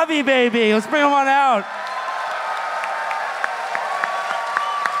Dobby Baby. Let's bring them on out.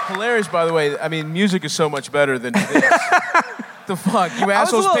 Hilarious, by the way. I mean, music is so much better than this. The fuck? You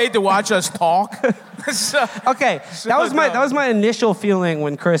assholes paid to watch us talk? Okay, that was my initial feeling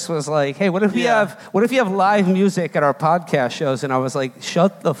when Chris was like, "Hey, what if we have live music at our podcast shows?" And I was like,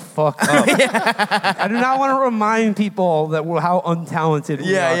 "Shut the fuck up!" I do not want to remind people that how untalented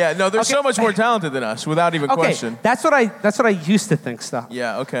we are. Yeah. No, they're so much more talented than us, without even question. That's what I used to think, stuff.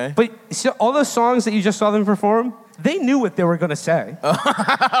 Yeah. Okay. But so all those songs that you just saw them perform, they knew what they were going to say. Oh,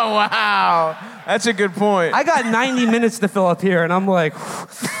 wow. That's a good point. I got 90 minutes to fill up here, and I'm like,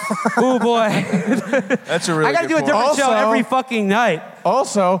 oh, boy. That's a really I got to do a different show every fucking night.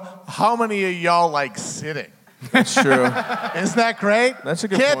 Also, how many of y'all like sitting? That's true. Isn't that great? That's a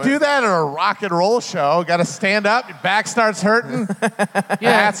good Can't point. do that at a rock and roll show. Got to stand up. Your back starts hurting.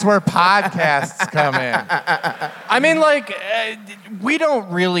 That's where podcasts come in. I mean, like, we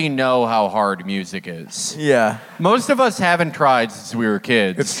don't really know how hard music is. Yeah. Most of us haven't tried since we were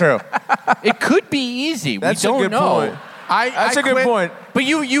kids. It's true. It could be easy. That's we don't a good know. point. That's a good point. But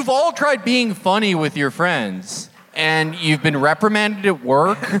you've all tried being funny with your friends. And you've been reprimanded at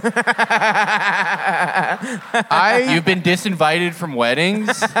work. You've been disinvited from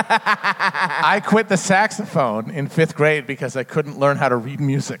weddings. I quit the saxophone in 5th grade because I couldn't learn how to read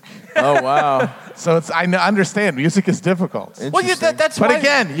music. Oh, wow. So I understand music is difficult. Well, that's but why,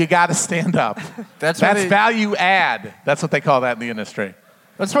 again, you got to stand up. That's value add. That's what they call that in the industry.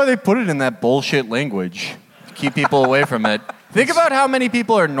 That's why they put it in that bullshit language. To keep people away from it. Think about how many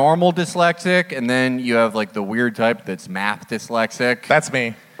people are normal dyslexic, and then you have like the weird type that's math dyslexic. That's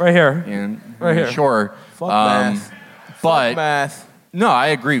me. Right here. And, right here. Sure. Fuck math. But Fuck math. No, I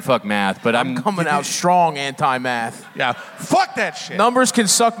agree. Fuck math, but I'm coming out strong anti-math. Yeah, fuck that shit. Numbers can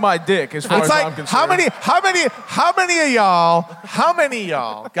suck my dick as far It's as like I'm concerned. how many of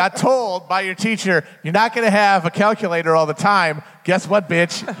y'all got told by your teacher you're not going to have a calculator all the time? Guess what,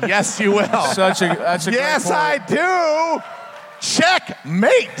 bitch? Yes, you will. That's a yes, great point. I do.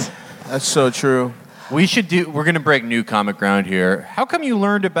 Checkmate. That's so true. We're going to break new comic ground here. How come you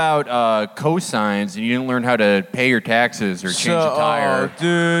learned about cosines and you didn't learn how to pay your taxes or change a tire? Oh,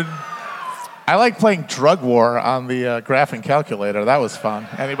 dude. I like playing Drug War on the graphing calculator. That was fun.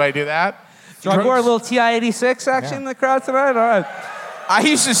 Anybody do that? Drug War, a little TI-86 action in the crowd tonight? All right. I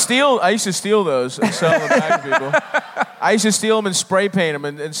used to steal those and sell them back to people. I used to steal them and spray paint them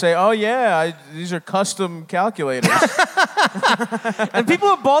and say, "Oh yeah, these are custom calculators." And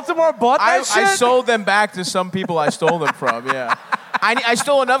people in Baltimore bought that shit? I sold them back to some people I stole them from. Yeah. I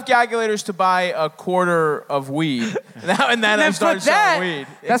stole enough calculators to buy a quarter of weed, and then I started selling weed.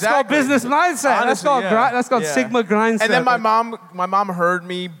 That's called business mindset. Honestly, that's called Sigma grind. And then my mom heard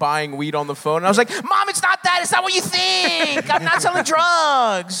me buying weed on the phone, and I was like, "Mom, it's not that. It's not what you think. I'm not selling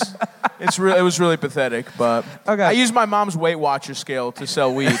drugs." It was really pathetic, but I used my mom's Weight Watcher scale to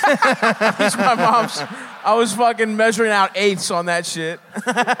sell weed. I was fucking measuring out eighths on that shit.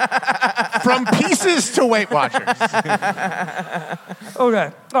 From pieces to Weight Watchers.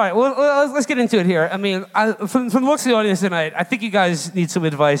 Okay. All right. Well, let's get into it here. I mean, from the looks of the audience tonight, I think you guys need some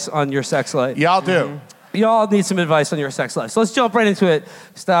advice on your sex life. Y'all do. Mm-hmm. Y'all need some advice on your sex life. So let's jump right into it.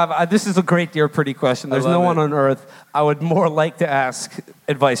 Stav, this is a great Dear Pretty question. There's no one on earth I would more like to ask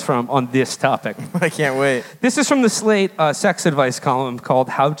advice from on this topic. I can't wait. This is from the Slate sex advice column called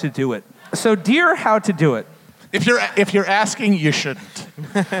How to Do It. So, dear How to Do It. If you're asking, you shouldn't.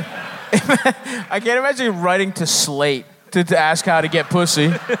 I can't imagine writing to Slate to ask how to get pussy.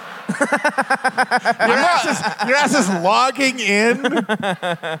 Your ass is logging in.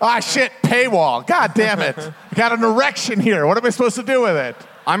 Shit, paywall. God damn it. I got an erection here. What am I supposed to do with it?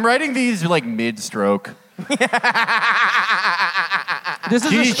 I'm writing these like mid-stroke.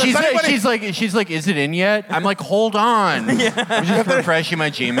 She's like, is it in yet? I'm like, hold on. I'm just refreshing my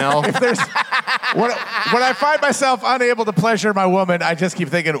Gmail. When I find myself unable to pleasure my woman, I just keep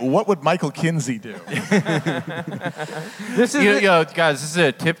thinking, what would Michael Kinsey do? Guys, this is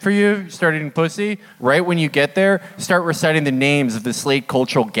a tip for you. Starting pussy. Right when you get there, start reciting the names of the Slate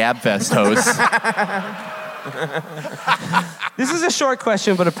Cultural Gabfest hosts. This is a short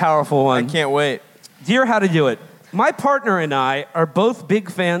question, but a powerful one. I can't wait. Dear How to Do It. My partner and I are both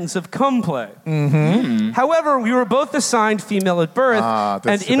big fans of cum play. Mm-hmm. However, we were both assigned female at birth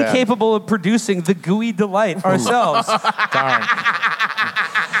and incapable of producing the gooey delight ourselves. Darn.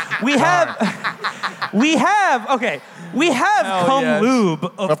 We have cum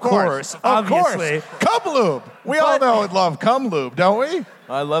lube, of course, obviously. Cum lube. We all know and love cum lube, don't we?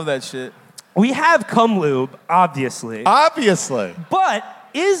 I love that shit. We have cum lube, obviously. Obviously. But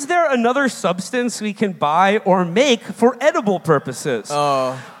is there another substance we can buy or make for edible purposes?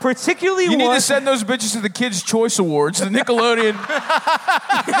 Particularly you need to send those bitches to the Kids' Choice Awards, the Nickelodeon.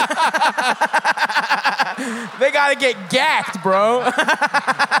 They gotta get gacked, bro.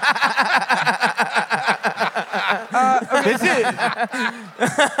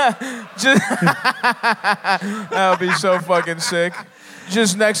 That would be so fucking sick.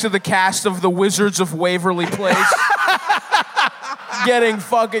 Just next to the cast of The Wizards of Waverly Place. Getting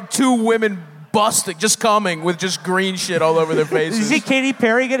fucking two women busting, just coming with just green shit all over their faces. Did you see Katy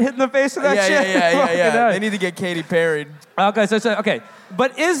Perry get hit in the face with that shit? Yeah. They need to get Katy Perry'd. Okay.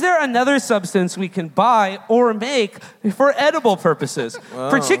 But is there another substance we can buy or make for edible purposes?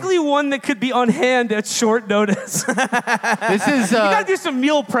 Particularly one that could be on hand at short notice. This is you gotta do some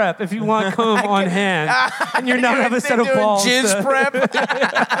meal prep if you want cum on hand, and you're not have a set of balls. Jizz prep.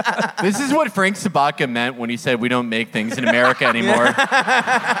 This is what Frank Sabatka meant when he said we don't make things in America anymore.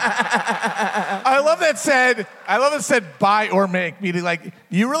 I love that said buy or make, meaning like,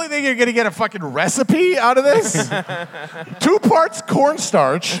 you really think you're gonna get a fucking recipe out of this? 2 parts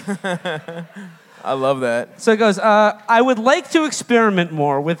cornstarch. I love that. So it goes, I would like to experiment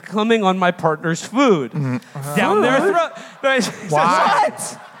more with coming on my partner's food. Down their throat. Why? What?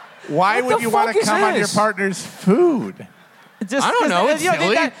 Why would you want to come on your partner's food? I don't know. It's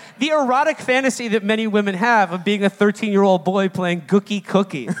silly. The erotic fantasy that many women have of being a 13-year-old boy playing Gookie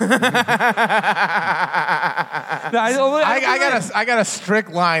Cookie. I got a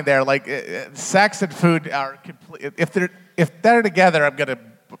strict line there. Like sex and food are complete. If they're together, I'm gonna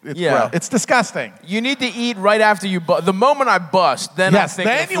It's disgusting. You need to eat right after you bust. The moment I bust, then I think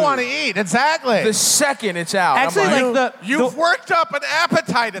then you want to eat. Exactly. The second it's out. Actually, you've worked up an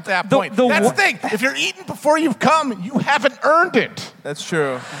appetite at that point. That's the thing. If you're eating before you've come, you haven't earned it. That's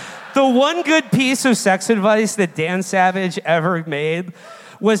true. The one good piece of sex advice that Dan Savage ever made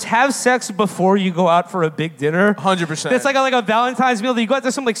was have sex before you go out for a big dinner. 100%. It's like a Valentine's meal that you go out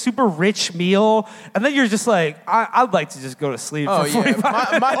to some like super rich meal, and then you're just like, I'd like to just go to sleep for 45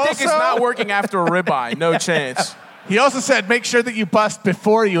 minutes. My dick is not working after a ribeye. No chance. He also said, make sure that you bust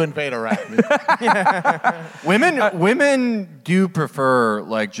before you invade Iraq. Women do prefer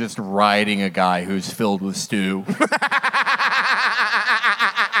like just riding a guy who's filled with stew.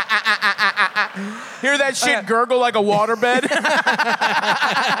 Hear that shit gurgle like a waterbed?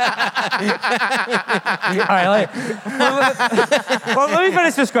 All right, let me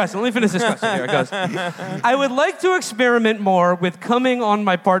finish this question. Here it goes. I would like to experiment more with coming on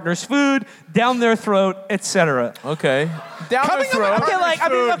my partner's food, down their throat, etc. Okay. Down their throat?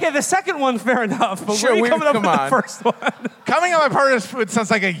 Okay, the second one, fair enough. But Sure, where are you coming up with come the on. first one? Coming on my partner's food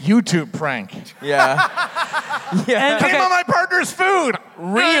sounds like a YouTube prank. Yeah. Came on my partner's food.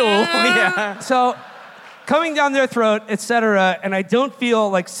 Real. Yeah. So, coming down their throat, etc., and I don't feel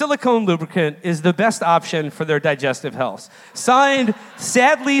like silicone lubricant is the best option for their digestive health. Signed,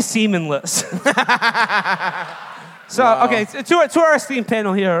 sadly semenless. So, okay, to our esteemed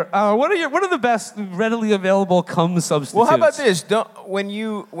panel here, what are the best readily available cum substitutes? Well, how about this?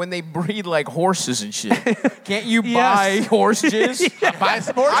 When they breed like horses and shit, can't you buy horse jizz? Buy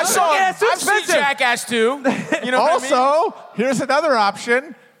some horse I jizz. saw. Yeah, it's too I've seen expensive. Jackass too. You know what I mean? Also, here's another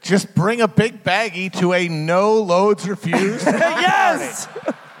option. Just bring a big baggie to a no loads refused. Yes!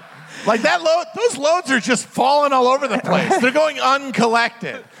 Like those loads are just falling all over the place. They're going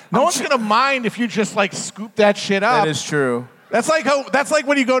uncollected. No one's gonna mind if you just like scoop that shit up. That is true. That's like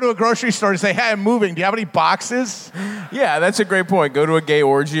when you go to a grocery store and say, "Hey, I'm moving. Do you have any boxes?" Yeah, that's a great point. Go to a gay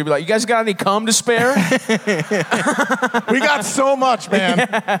orgy, be like, "You guys got any cum to spare?" We got so much,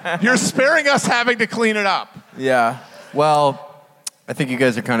 man. You're sparing us having to clean it up. Yeah. Well, I think you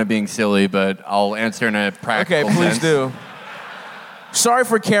guys are kind of being silly, but I'll answer in a practical Okay, please sense. do. Sorry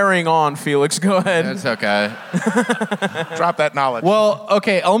for carrying on, Felix. Go ahead. That's okay. Drop that knowledge. Well,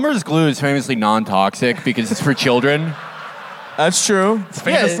 okay, Elmer's glue is famously non-toxic because it's for children. That's true. It's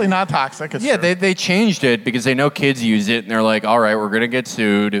famously not toxic. It's Yeah, true. they changed it because they know kids use it, and they're like, all right, we're going to get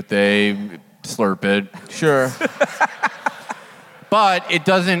sued if they slurp it. Sure. But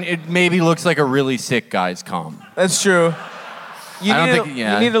it maybe looks like a really sick guy's cum. That's true. You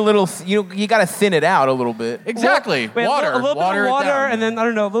need a little. You got to thin it out a little bit. Exactly. Wait, water. a little bit of water, and then, I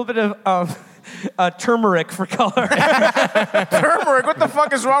don't know, a little bit of turmeric for color. Turmeric? What the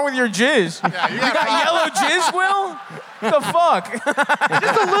fuck is wrong with your jizz? Yeah, You got yellow jizz, Will? What the fuck?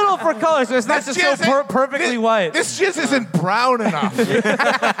 Just a little for color, so it's not just so perfectly white. This jizz isn't brown enough.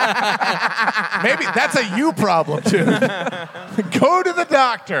 Maybe that's a you problem, too. Go to the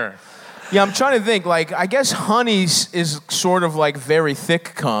doctor. Yeah, I'm trying to think. Like, I guess honey is sort of like very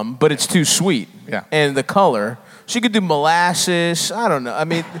thick cum, but it's too sweet. Yeah. And the color. She could do molasses. I don't know. I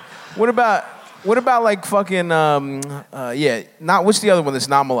mean, what about like fucking what's the other one that's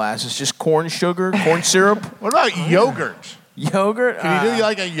not molasses? Just corn sugar, corn syrup. What about yogurt? Yogurt? Can you do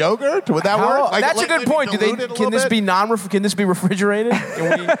like a yogurt? Would that work? Like, That's a good maybe point. dilute it a Can this little bit? be refrigerated?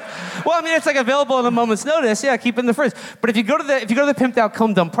 Well, I mean, it's like available at a moment's notice. Yeah, keep it in the fridge. But if you go to the pimped out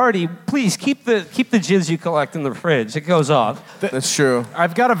cum dump party, please keep the jizz you collect in the fridge. It goes off. That's true.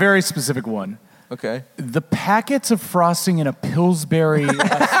 I've got a very specific one. Okay. The packets of frosting in a Pillsbury cinnamon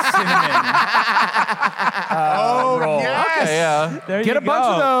roll. Yes. Okay, yeah. There Get you a bunch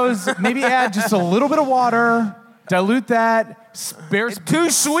of those. Maybe add just a little bit of water. Dilute that. Too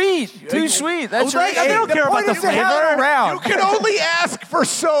sweet. Too sweet. That's right. They don't care about the flavor. You can only ask for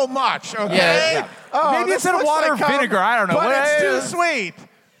so much, okay? Yeah. Oh, Maybe this instead of looks water, like cum, vinegar. I don't know. But What- it's too sweet.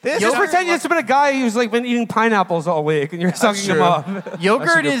 You'll pretend it's been a guy who's like been eating pineapples all week, and you're sucking them true. up.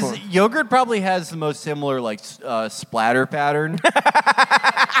 Yogurt probably has the most similar like splatter pattern.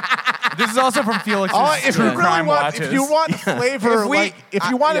 This is also from Felix's If you True really Crime want, Watches. if you want flavor, if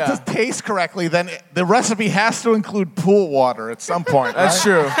you want it to taste correctly, then the recipe has to include pool water at some point. That's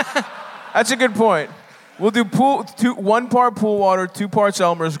true. That's a good point. We'll do 1 part pool water, 2 parts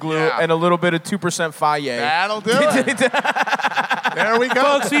Elmer's glue, and a little bit of 2% Fayet. That'll do it. There we go.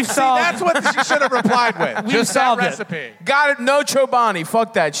 Folks, we've solved. That's what she should have replied with. We've Just that solved it. recipe. Got it. No Chobani.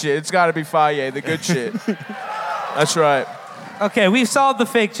 Fuck that shit. It's got to be Fayet, the good shit. That's right. Okay, we've solved the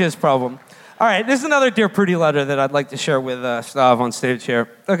fake jizz problem. All right, this is another Dear Prudie letter that I'd like to share with Stav on stage here.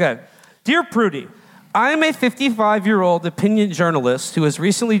 Okay. Dear Prudie, I'm a 55-year-old opinion journalist who was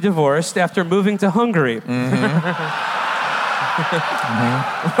recently divorced after moving to Hungary. Okay.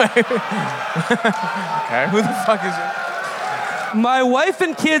 Who the fuck is it? My wife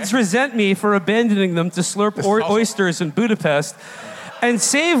and kids resent me for abandoning them to slurp oysters in Budapest and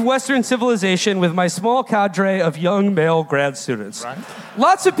save Western civilization with my small cadre of young male grad students. Right.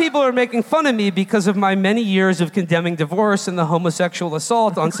 Lots of people are making fun of me because of my many years of condemning divorce and the homosexual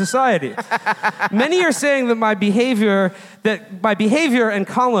assault on society. Many are saying that my behavior and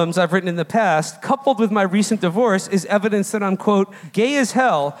columns I've written in the past, coupled with my recent divorce, is evidence that I'm, quote, gay as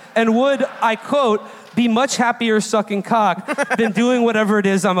hell, and would, I quote, be much happier sucking cock than doing whatever it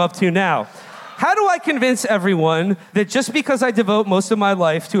is I'm up to now. How do I convince everyone that just because I devote most of my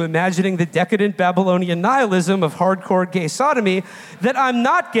life to imagining the decadent Babylonian nihilism of hardcore gay sodomy, that I'm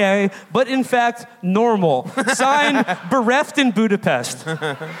not gay, but in fact normal? Signed, Bereft in Budapest.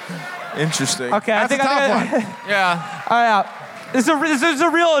 Interesting. Okay, That's I think a tough one. Yeah. All right, this is a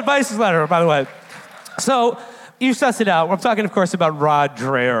real advice letter, by the way. So you suss it out. I'm talking, of course, about Rod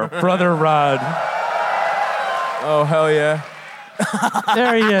Dreher, brother Rod. Oh hell yeah.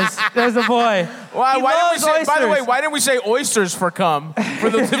 There he is. There's the boy. Why didn't we say? Oysters. By the way, why didn't we say oysters for cum? For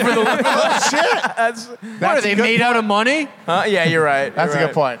the Oh, shit. What are they made out of money? Yeah, you're right. That's You're a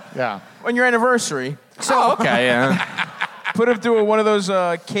good point. Yeah. On your anniversary. So okay, yeah. Put him through one of those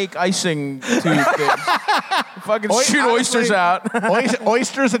cake icing tube things. Fucking shoot oysters out.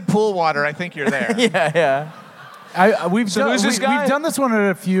 Oysters and pool water. I think you're there. Yeah. We've who's this guy? We've done this one at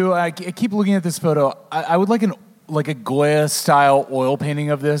a few. I keep looking at this photo. I would like a Goya style oil painting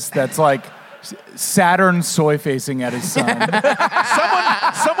of this. That's like Saturn soy facing at his son.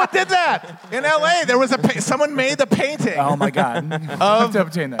 Someone did that in L.A. There was someone made the painting. Oh my God!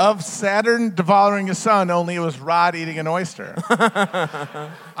 of Saturn devouring his son. Only it was Rod eating an oyster.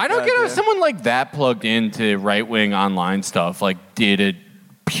 I don't get how someone like that plugged into right-wing online stuff did a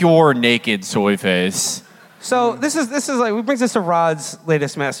pure naked soy face. So this is like, we brings us to Rod's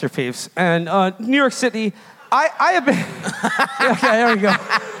latest masterpiece, and New York City. I have been. Okay, there we go.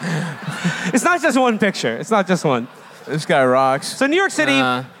 It's not just one picture. It's not just one. This guy rocks. So New York City.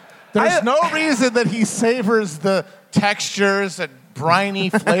 There's no reason that he savors the textures and briny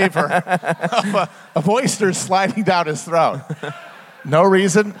flavor of oysters sliding down his throat. No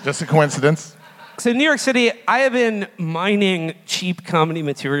reason, just a coincidence. So in New York City, I have been mining cheap comedy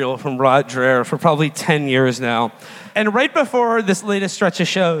material from Rod Dreher for probably 10 years now. And right before this latest stretch of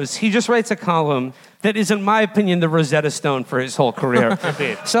shows, he just writes a column that is, in my opinion, the Rosetta Stone for his whole career.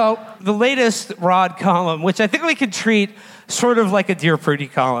 So the latest Rod column, which I think we could treat sort of like a Dear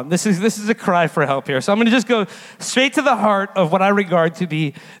Prudie column. This is a cry for help here. So I'm going to just go straight to the heart of what I regard to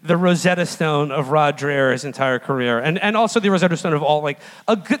be the Rosetta Stone of Rod Dreher's entire career, and also the Rosetta Stone of all, like,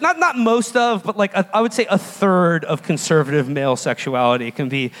 a good, not most of, but like I would say a third of conservative male sexuality can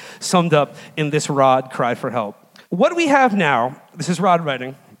be summed up in this Rod cry for help. What we have now, this is Rod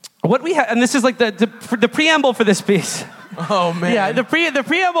writing. What we have, and this is like the preamble for this piece. Oh man. Yeah, the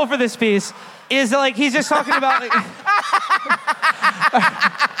preamble for this piece is like he's just talking about. Like,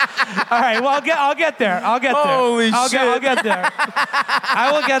 all right, well I'll get there. Holy shit. I'll get there. I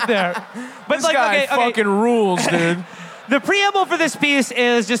will get there. But This guy fucking rules, dude. The preamble for this piece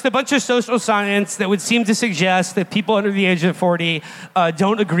is just a bunch of social science that would seem to suggest that people under the age of 40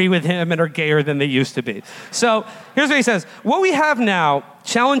 don't agree with him and are gayer than they used to be. So here's what he says. What we have now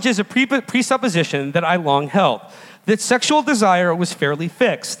challenges a presupposition that I long held, that sexual desire was fairly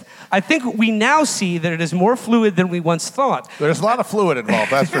fixed. I think we now see that it is more fluid than we once thought. There's a lot of fluid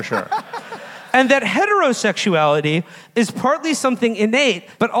involved, that's for sure. And that heterosexuality is partly something innate,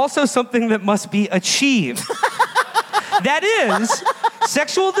 but also something that must be achieved. That is,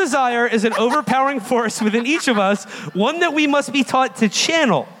 sexual desire is an overpowering force within each of us, one that we must be taught to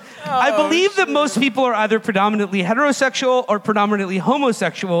channel. I believe that most people are either predominantly heterosexual or predominantly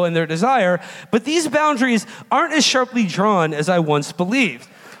homosexual in their desire, but these boundaries aren't as sharply drawn as I once believed.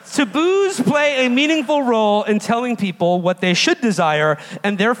 Taboos play a meaningful role in telling people what they should desire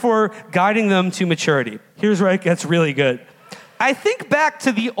and therefore guiding them to maturity. Here's where it gets really good. I think back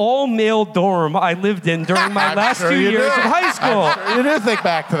to the all-male dorm I lived in during my last 2 years of high school. I'm sure you do think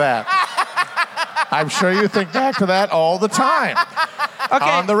back to that. I'm sure you think back to that all the time. Okay.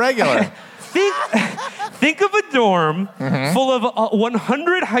 On the regular. Think of a dorm full of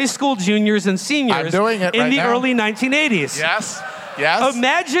 100 high school juniors and seniors in the early 1980s. Yes.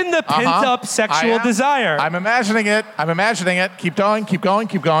 Imagine the pent-up sexual desire. I'm imagining it. Keep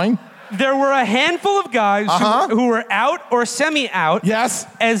going. there were a handful of guys who were out or semi-out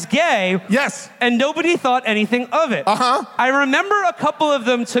as gay. Yes. And nobody thought anything of it. I remember a couple of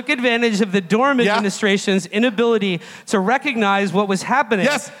them took advantage of the dorm administration's inability to recognize what was happening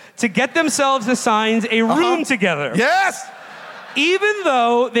to get themselves assigned a room together. Yes. Even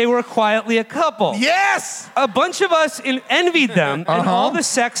though they were quietly a couple. Yes. A bunch of us envied them and all the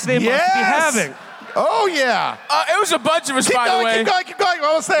sex they must be having. Oh, yeah. It was a bunch of us, Keep by the way. Keep going. We're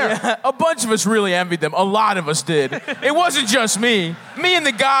almost there. Yeah, a bunch of us really envied them. A lot of us did. It wasn't just me. Me and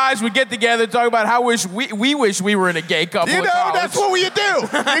the guys would get together, talk about how we wish we were in a gay couple. You know, that's what you do.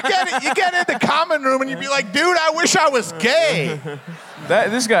 You get in the common room and you'd be like, dude, I wish I was gay.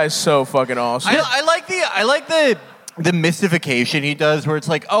 This guy's so fucking awesome. I like the mystification he does, where it's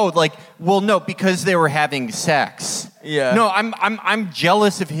like, no, because they were having sex. Yeah. No, I'm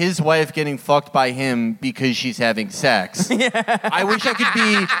jealous of his wife getting fucked by him because she's having sex. I wish I could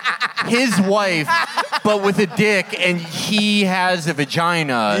be his wife, but with a dick, and he has a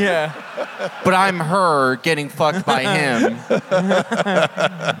vagina. Yeah. But I'm her getting fucked by him.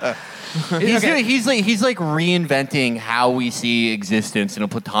 He's like reinventing how we see existence in a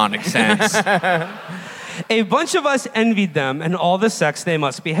platonic sense. A bunch of us envied them and all the sex they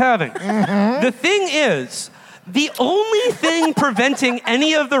must be having. The thing is, the only thing preventing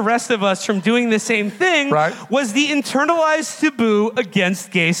any of the rest of us from doing the same thing was the internalized taboo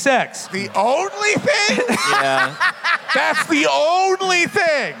against gay sex. The only thing? Yeah. That's the only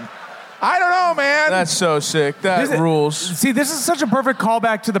thing. I don't know, man. That's so sick. That rules. See, this is such a perfect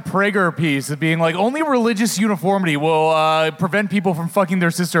callback to the Prager piece of being like, only religious uniformity will prevent people from fucking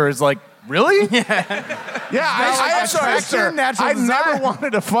their sister. Is like, really? I'm sorry. I never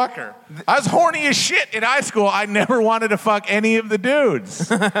wanted to fuck her. I was horny as shit in high school. I never wanted to fuck any of the dudes.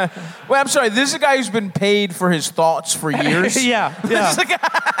 Wait, I'm sorry. This is a guy who's been paid for his thoughts for years. Yeah.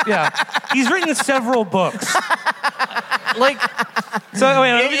 He's written several books.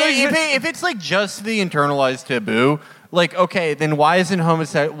 If it's like just the internalized taboo, like, okay, then why isn't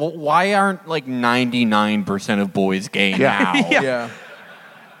homosexual? Why aren't like 99% of boys gay now? Yeah.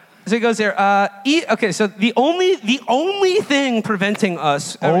 So he goes there. Okay, so the only thing preventing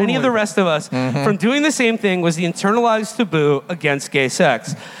us, or any of the rest of us, from doing the same thing was the internalized taboo against gay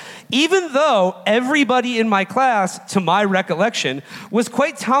sex. Even though everybody in my class, to my recollection, was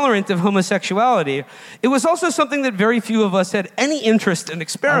quite tolerant of homosexuality, it was also something that very few of us had any interest in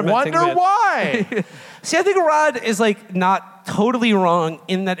experimenting with. I wonder why. See, I think Rod is like not totally wrong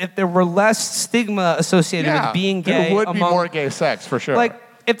in that if there were less stigma associated with being gay, there would be more gay sex for sure. Like,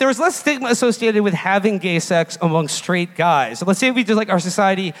 if there was less stigma associated with having gay sex among straight guys, so let's say we just like our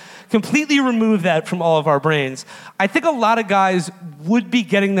society completely remove that from all of our brains, I think a lot of guys would be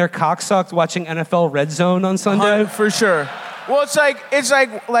getting their cock sucked watching NFL Red Zone on Sunday. For sure. Well, it's like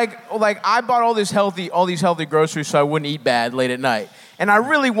I bought all these healthy groceries so I wouldn't eat bad late at night. And I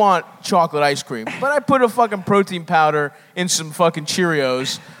really want chocolate ice cream, but I put a fucking protein powder in some fucking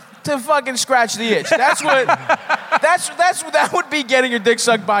Cheerios to fucking scratch the itch. That would be getting your dick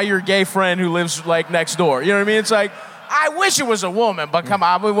sucked by your gay friend who lives like next door. You know what I mean? It's like, I wish it was a woman, but come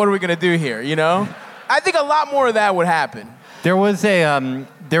on, what are we gonna do here? You know? I think a lot more of that would happen. There was a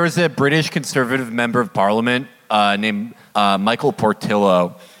British Conservative member of Parliament named Michael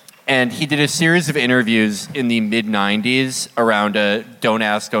Portillo, and he did a series of interviews in the mid-'90s around a don't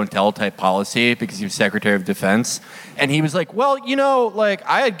ask, don't tell type policy because he was Secretary of Defense. And he was like, well, you know, like,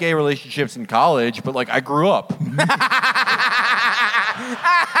 I had gay relationships in college, but, like, I grew up.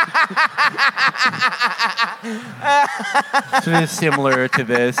 So it is similar to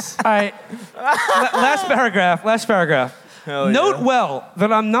this. All right. Last paragraph. Note well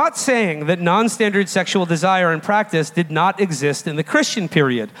that I'm not saying that non-standard sexual desire and practice did not exist in the Christian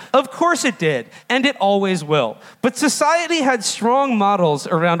period. Of course it did, and it always will. But society had strong models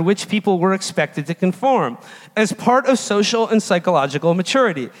around which people were expected to conform as part of social and psychological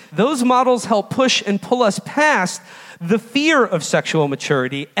maturity. Those models help push and pull us past the fear of sexual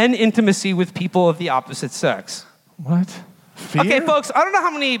maturity and intimacy with people of the opposite sex. What? Fear? Okay, folks, I don't know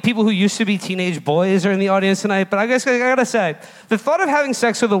how many people who used to be teenage boys are in the audience tonight, but I guess I gotta say, the thought of having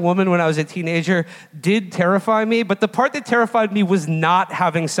sex with a woman when I was a teenager did terrify me, but the part that terrified me was not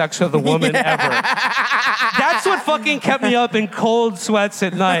having sex with a woman ever. That's what fucking kept me up in cold sweats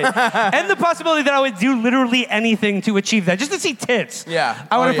at night. And the possibility that I would do literally anything to achieve that, just to see tits. Yeah.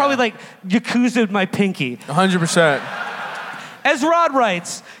 I would have probably like Yakuza'd my pinky. 100%. As Rod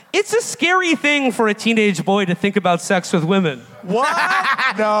writes, it's a scary thing for a teenage boy to think about sex with women. What?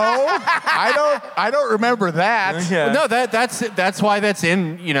 No, I don't remember that. Yeah. No, that's why that's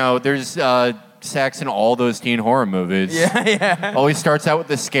in. You know, there's sex in all those teen horror movies. Yeah. Always starts out with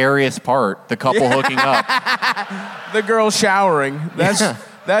the scariest part, the couple hooking up. The girl showering. That's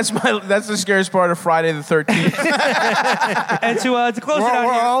the scariest part of Friday the 13th. And to close it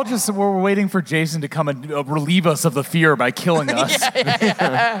out here, we're waiting for Jason to come and relieve us of the fear by killing us.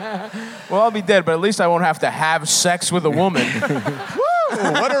 Well, I'll be dead, but at least I won't have to have sex with a woman.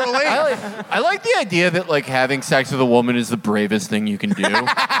 What a relief. I like the idea that like having sex with a woman is the bravest thing you can do.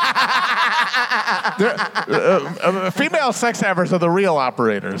 Female sex havers are the real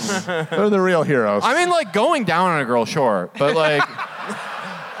operators. They're the real heroes. I mean, like going down on a girl, sure, but like.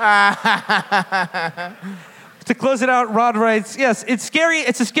 To close it out, Rod writes, yes, it's scary.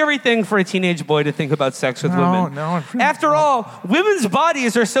 It's a scary thing for a teenage boy to think about sex with women. After all, women's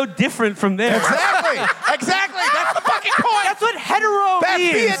bodies are so different from theirs. Exactly. That's the fucking point. That's what hetero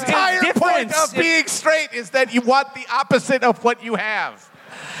means. That's the entire point of being straight is that you want the opposite of what you have.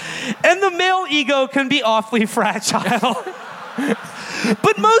 And the male ego can be awfully fragile.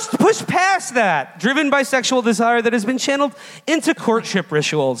 But most push past that, driven by sexual desire that has been channeled into courtship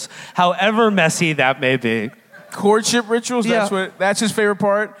rituals, however messy that may be. Courtship rituals? Yeah. That's his favorite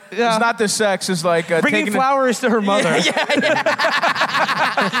part? Yeah. It's not the sex, it's like... bringing flowers to her mother.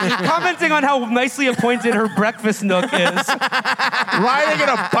 Commenting on how nicely appointed her breakfast nook is. Riding in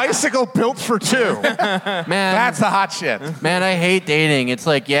a bicycle built for two. Man, that's the hot shit. Man, I hate dating. It's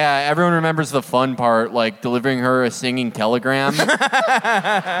like, yeah, everyone remembers the fun part, like delivering her a singing telegram.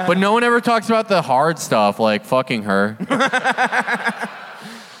 But no one ever talks about the hard stuff, like fucking her.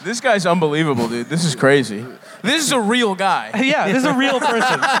 This guy's unbelievable, dude. This is crazy. This is a real guy. Yeah, this is a real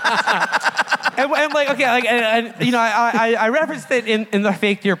person. and like, okay, like, and you know, I referenced it in the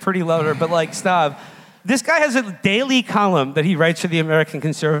Fake Dear Pretty Loader, but like, stop. This guy has a daily column that he writes for the American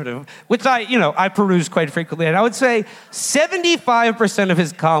Conservative, which I peruse quite frequently. And I would say 75% of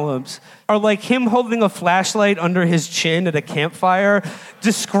his columns are like him holding a flashlight under his chin at a campfire,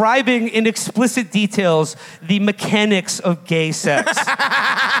 describing in explicit details the mechanics of gay sex.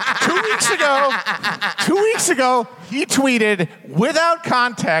 2 weeks ago, he tweeted without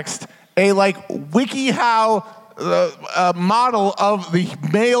context a like WikiHow model of the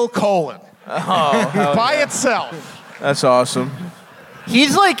male colon. By itself. That's awesome.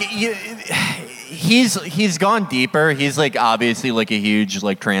 He's like, he's gone deeper. He's like obviously like a huge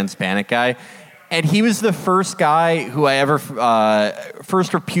like trans panic guy, and he was the first guy who I ever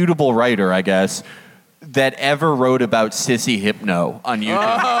first reputable writer, I guess, that ever wrote about sissy hypno on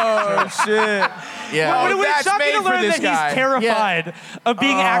YouTube. Oh shit! Yeah, Well, it's shocking to learn that he's terrified of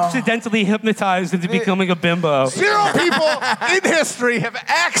being accidentally hypnotized into becoming a bimbo. 0 people in history have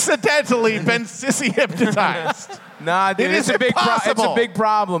accidentally been sissy hypotized. Nah, dude, it's a big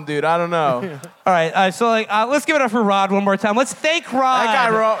problem, dude. I don't know. All right, so like, let's give it up for Rod one more time. Let's thank Rod. That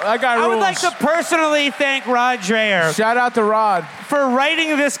guy rules. I would like to personally thank Rod Dreher. Shout out to Rod for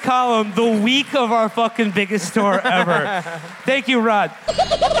writing this column the week of our fucking biggest tour ever. Thank you, Rod.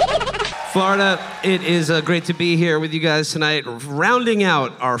 Florida, it is great to be here with you guys tonight, rounding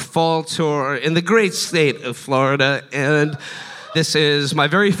out our fall tour in the great state of Florida. And this is my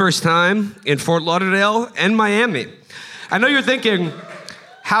very first time in Fort Lauderdale and Miami. I know you're thinking,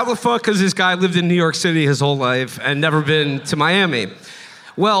 how the fuck has this guy lived in New York City his whole life and never been to Miami?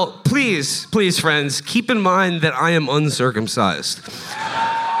 Well, please, friends, keep in mind that I am uncircumcised.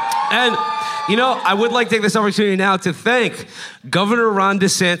 And, you know, I would like to take this opportunity now to thank Governor Ron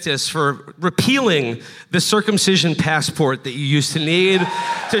DeSantis for repealing the circumcision passport that you used to need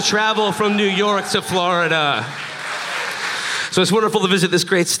to travel from New York to Florida. So it's wonderful to visit this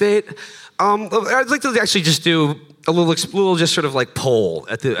great state. I'd like to actually just do a little just sort of like poll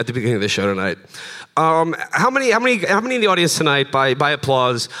at the beginning of the show tonight. How many in the audience tonight, by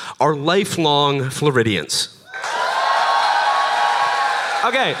applause, are lifelong Floridians?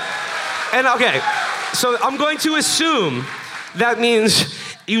 Okay. So I'm going to assume that means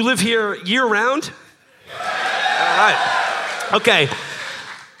you live here year-round? All right. Okay.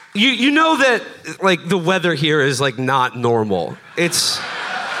 You know that like the weather here is like not normal. It's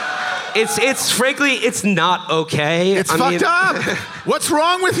frankly it's not okay. It's fucked up. What's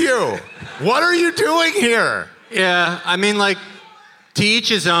wrong with you? What are you doing here? Yeah, I mean, like, to each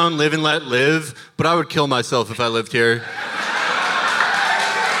his own, live and let live, but I would kill myself if I lived here.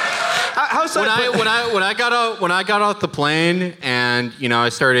 When I got off the plane and, you know, I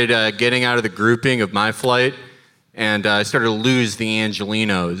started getting out of the grouping of my flight, and I started to lose the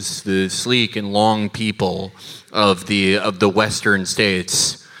Angelinos, the sleek and long people of the western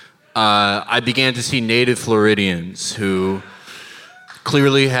states. I began to see native Floridians who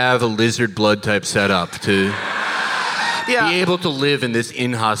clearly have a lizard blood type setup to be able to live in this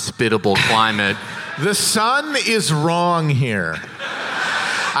inhospitable climate. The sun is wrong here.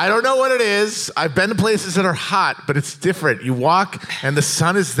 I don't know what it is. I've been to places that are hot, but it's different. You walk and the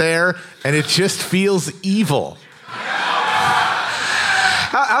sun is there and it just feels evil.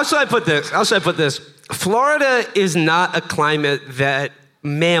 How should I put this? Florida is not a climate that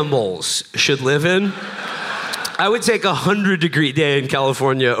mammals should live in. I would take a 100-degree day in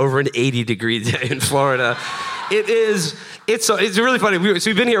California over an 80-degree day in Florida. It's really funny.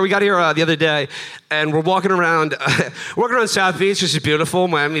 We've been here. We got here the other day, and we're walking around South Beach, which is beautiful.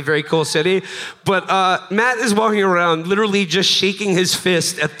 Miami, very cool city. But Matt is walking around, literally just shaking his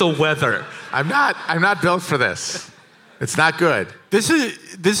fist at the weather. I'm not built for this. It's not good. This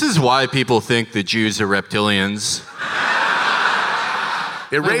is why people think the Jews are reptilians.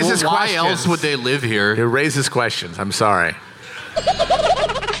 It raises why questions. else would they live here? It raises questions. I'm sorry.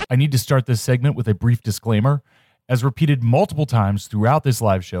 I need to start this segment with a brief disclaimer. As repeated multiple times throughout this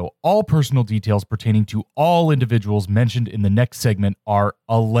live show, all personal details pertaining to all individuals mentioned in the next segment are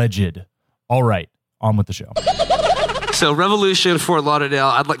alleged. All right, on with the show. So, Revolution, Fort Lauderdale,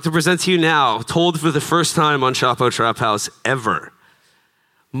 I'd like to present to you now, told for the first time on Chapo Trap House ever,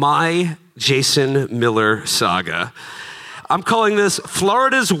 my Jason Miller saga. I'm calling this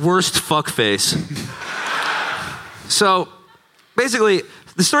Florida's worst fuckface. So, basically,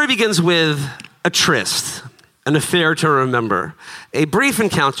 the story begins with a tryst, an affair to remember, a brief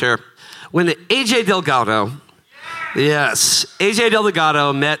encounter when AJ Delgado, AJ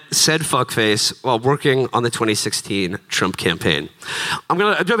Delgado met said fuckface while working on the 2016 Trump campaign. I'm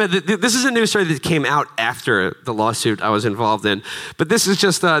gonna jump in. This is a news story that came out after the lawsuit I was involved in, but this is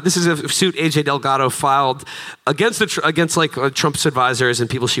just a suit AJ Delgado filed against Trump's advisors and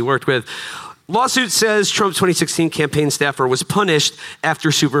people she worked with. Lawsuit says Trump's 2016 campaign staffer was punished after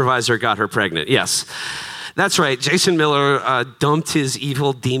supervisor got her pregnant. Yes. That's right. Jason Miller dumped his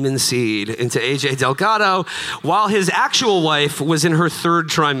evil demon seed into AJ Delgado while his actual wife was in her third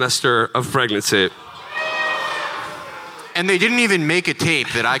trimester of pregnancy. And they didn't even make a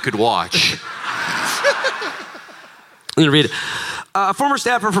tape that I could watch. Let me read it. A former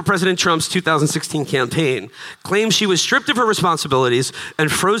staffer for President Trump's 2016 campaign claims she was stripped of her responsibilities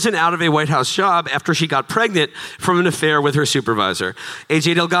and frozen out of a White House job after she got pregnant from an affair with her supervisor.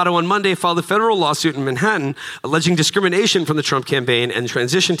 AJ Delgado on Monday filed a federal lawsuit in Manhattan alleging discrimination from the Trump campaign and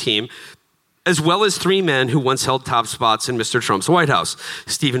transition team, as well as three men who once held top spots in Mr. Trump's White House: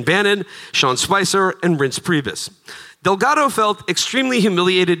 Stephen Bannon, Sean Spicer, and Reince Priebus. Delgado felt extremely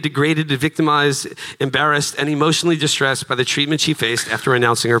humiliated, degraded, victimized, embarrassed, and emotionally distressed by the treatment she faced after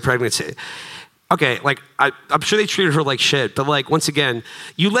announcing her pregnancy. Okay, I'm sure they treated her like shit, but once again,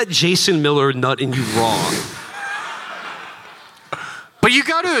 you let Jason Miller nut in you wrong. But you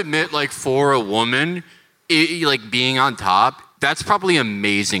got to admit, for a woman, being on top, that's probably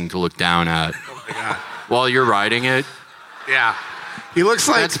amazing to look down at. Oh my God. While you're riding it. Yeah. He looks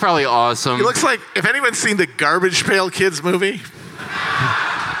like... That's probably awesome. He looks like... If anyone's seen the Garbage Pail Kids movie,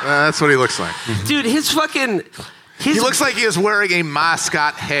 that's what he looks like. Dude, he looks like he is wearing a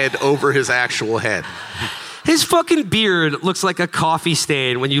mascot head over his actual head. His fucking beard looks like a coffee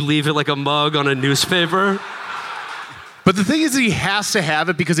stain when you leave it like a mug on a newspaper. But the thing is, he has to have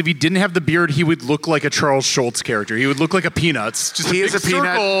it because if he didn't have the beard, he would look like a Charles Schultz character. He would look like a Peanuts. Just he a is big a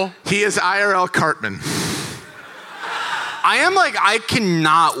peanut. Circle. He is IRL Cartman. I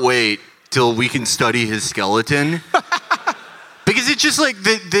cannot wait till we can study his skeleton. Because it's just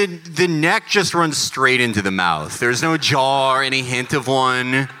the neck just runs straight into the mouth. There's no jaw or any hint of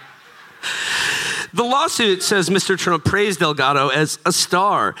one. The lawsuit says Mr. Trump praised Delgado as a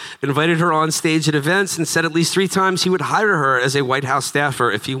star, invited her on stage at events, and said at least 3 times he would hire her as a White House staffer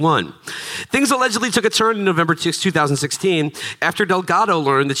if he won. Things allegedly took a turn in November 2016 after Delgado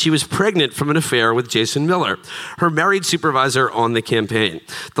learned that she was pregnant from an affair with Jason Miller, her married supervisor on the campaign.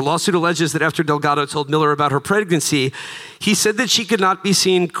 The lawsuit alleges that after Delgado told Miller about her pregnancy, he said that she could not be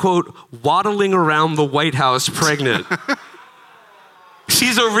seen, quote, waddling around the White House pregnant.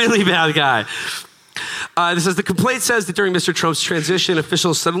 She's a really bad guy. This says the complaint says that during Mr. Trump's transition,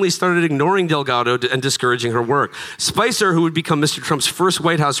 officials suddenly started ignoring Delgado and discouraging her work. Spicer, who would become Mr. Trump's first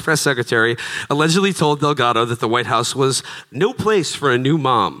White House press secretary, allegedly told Delgado that the White House was no place for a new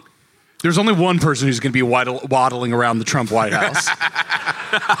mom. There's only one person who's going to be waddling around the Trump White House.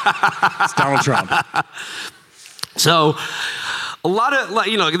 It's Donald Trump. So, a lot of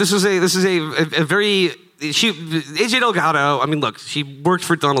this is a very. AJ Delgado, I mean, look, she worked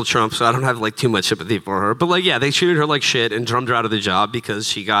for Donald Trump, so I don't have too much sympathy for her. But they treated her like shit and drummed her out of the job because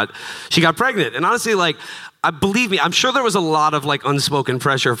she got pregnant. And honestly, believe me, I'm sure there was a lot of unspoken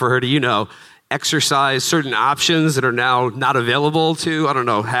pressure for her to, exercise certain options that are now not available to, I don't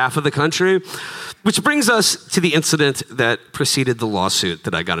know, half of the country. Which brings us to the incident that preceded the lawsuit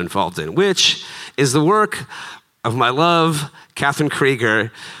that I got involved in, which is the work of my love, Catherine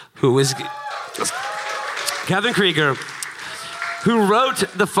Krieger, who wrote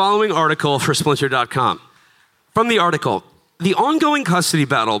the following article for Splinter.com. From the article, the ongoing custody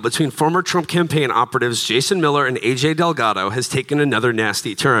battle between former Trump campaign operatives Jason Miller and AJ Delgado has taken another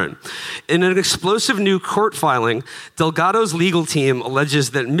nasty turn. In an explosive new court filing, Delgado's legal team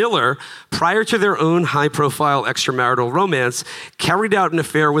alleges that Miller, prior to their own high-profile extramarital romance, carried out an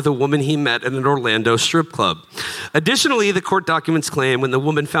affair with a woman he met at an Orlando strip club. Additionally, the court documents claim when the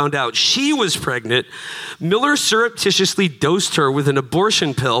woman found out she was pregnant, Miller surreptitiously dosed her with an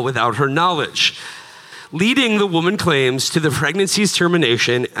abortion pill without her knowledge, leading, the woman claims, to the pregnancy's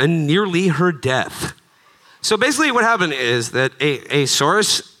termination and nearly her death. So basically what happened is that a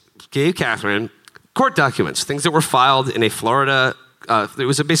source gave Catherine court documents, things that were filed in a Florida, it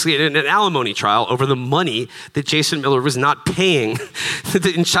was basically an alimony trial over the money that Jason Miller was not paying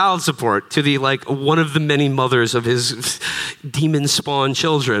in child support to the one of the many mothers of his demon-spawned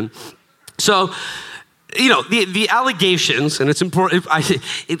children. So, the allegations, and it's important,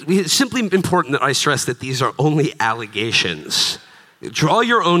 it's simply important that I stress that these are only allegations. Draw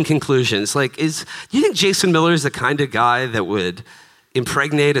your own conclusions. Do you think Jason Miller is the kind of guy that would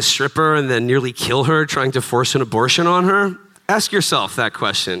impregnate a stripper and then nearly kill her trying to force an abortion on her? Ask yourself that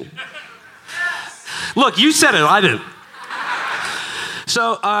question. Look, you said it, I didn't.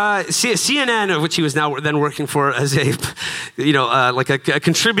 So CNN, which he was now then working for as a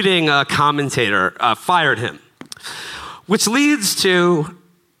contributing commentator, fired him. Which leads to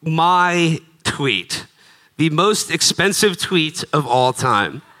my tweet, the most expensive tweet of all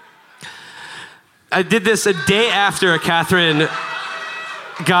time. I did this a day after Catherine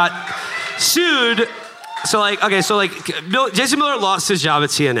got sued. Jason Miller lost his job at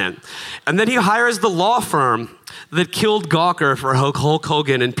CNN. And then he hires the law firm that killed Gawker for Hulk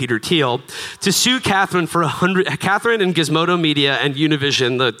Hogan and Peter Thiel to sue Catherine Catherine and Gizmodo Media and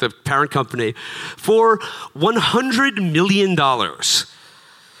Univision, the parent company, for $100 million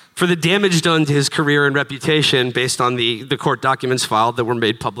for the damage done to his career and reputation based on the court documents filed that were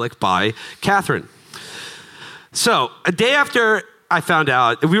made public by Catherine. So a day after I found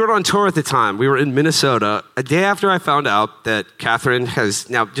out, we were on tour at the time. We were in Minnesota. A day after I found out that Catherine has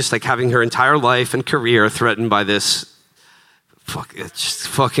now just having her entire life and career threatened by this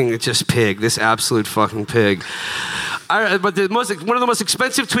pig, this absolute fucking pig. But one of the most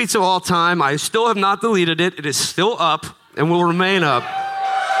expensive tweets of all time, I still have not deleted it. It is still up and will remain up.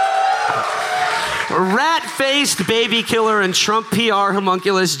 Rat-faced baby killer and Trump PR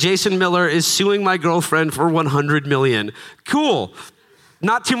homunculus Jason Miller is suing my girlfriend for $100 million. Cool.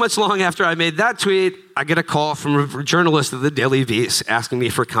 Not too much long after I made that tweet, I get a call from a journalist of the Daily Beast asking me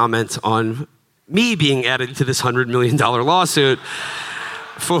for comment on me being added to this $100 million lawsuit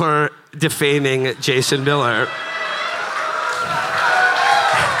for defaming Jason Miller.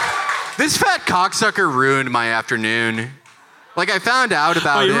 This fat cocksucker ruined my afternoon. I found out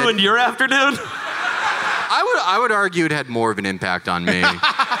about it. Oh, you ruined your afternoon? I would argue it had more of an impact on me.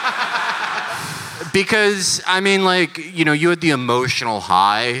 Because, you had the emotional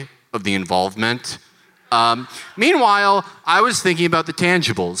high of the involvement. Meanwhile, I was thinking about the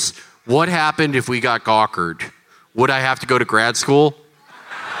tangibles. What happened if we got gawkered? Would I have to go to grad school?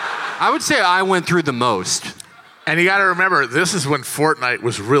 I would say I went through the most. And you got to remember, this is when Fortnite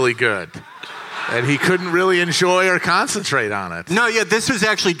was really good. And he couldn't really enjoy or concentrate on it. No, yeah, this was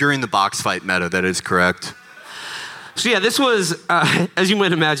actually during the box fight meta. That is correct. So yeah, this was, as you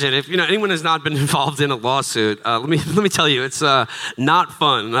might imagine, if anyone has not been involved in a lawsuit, let me tell you, it's not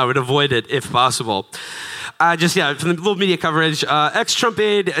fun. I would avoid it if possible. From the little media coverage, ex-Trump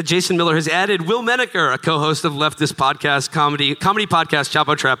aide Jason Miller has added Will Menaker, a co-host of leftist podcast comedy podcast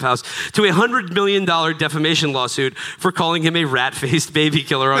Chapo Trap House, to a $100 million defamation lawsuit for calling him a rat-faced baby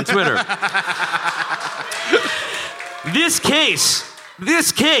killer on Twitter.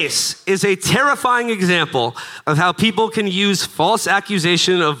 This case is a terrifying example of how people can use false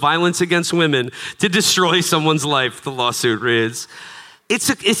accusation of violence against women to destroy someone's life, the lawsuit reads. It's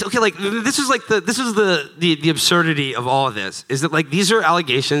okay, this is the absurdity of all of this, is that these are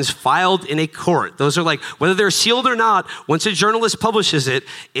allegations filed in a court. Those are whether they're sealed or not, once a journalist publishes it,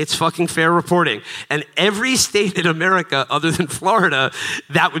 it's fucking fair reporting. And every state in America other than Florida,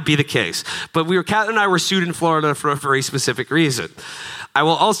 that would be the case. But Kat and I were sued in Florida for a very specific reason. I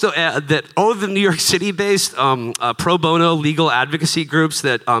will also add that all of the New York City-based pro bono legal advocacy groups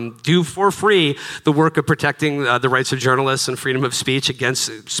that do for free the work of protecting the rights of journalists and freedom of speech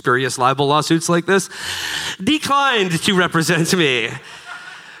against spurious libel lawsuits like this declined to represent me.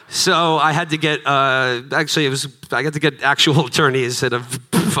 So I had to get, I got to get actual attorneys at a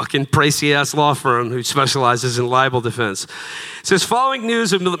fucking pricey-ass law firm who specializes in libel defense. It says, following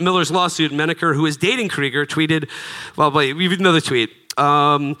news of Miller's lawsuit, Menaker, who is dating Krieger, tweeted, well, wait, we know the tweet.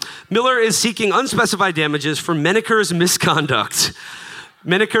 Miller is seeking unspecified damages for Menaker's misconduct.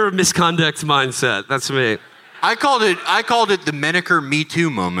 Menaker misconduct mindset, that's me. I called it the Menaker Me Too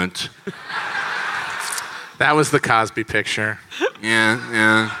moment. That was the Cosby picture.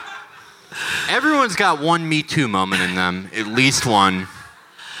 Yeah. Everyone's got one Me Too moment in them, at least one.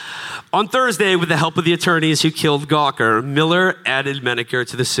 On Thursday, with the help of the attorneys who killed Gawker, Miller added Menaker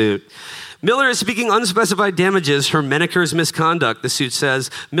to the suit. Miller is seeking unspecified damages for Menaker's misconduct, the suit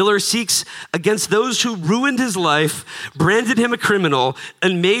says. Miller seeks against those who ruined his life, branded him a criminal,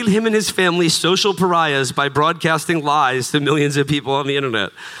 and made him and his family social pariahs by broadcasting lies to millions of people on the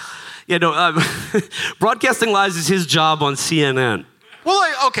internet. Broadcasting lies is his job on CNN.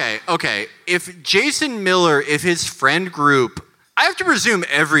 Well, okay. If Jason Miller, if his friend group, I have to presume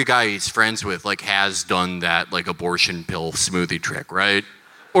every guy he's friends with, has done that, abortion pill smoothie trick, right?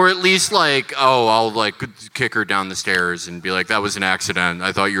 Or at least, I'll, kick her down the stairs and be like, that was an accident.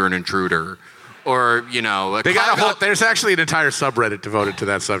 I thought you were an intruder. Or, there's actually an entire subreddit devoted to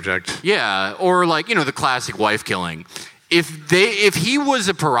that subject. Yeah, or, the classic wife killing. If he was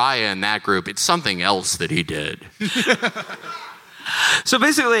a pariah in that group, it's something else that he did. So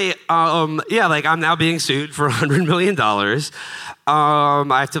basically, I'm now being sued for $100 million.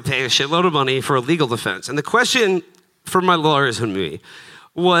 I have to pay a shitload of money for a legal defense. And the question for my lawyers and me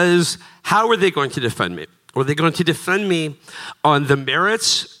was, how are they going to defend me? Were they going to defend me on the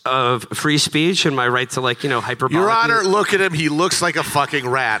merits of free speech and my right to, hyperbolic? Your Honor, look at him. He looks like a fucking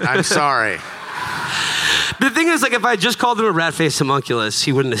rat. I'm sorry. The thing is, if I just called him a rat-faced homunculus,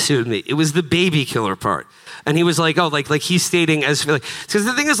 he wouldn't have sued me. It was the baby killer part. And he was he's stating as, because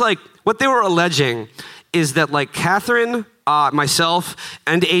the thing is, what they were alleging is that, Catherine, myself,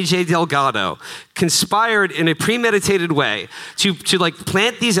 and AJ Delgado conspired in a premeditated way to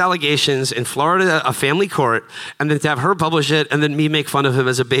plant these allegations in Florida, a family court, and then to have her publish it, and then me make fun of him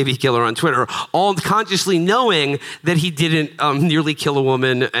as a baby killer on Twitter, all consciously knowing that he didn't nearly kill a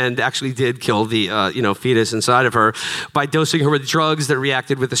woman and actually did kill the fetus inside of her by dosing her with drugs that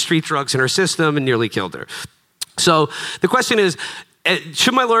reacted with the street drugs in her system and nearly killed her. So the question is,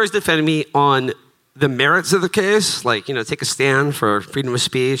 should my lawyers defend me on the merits of the case, take a stand for freedom of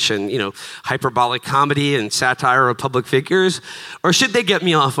speech and, hyperbolic comedy and satire of public figures, or should they get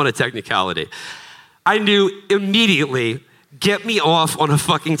me off on a technicality? I knew immediately, get me off on a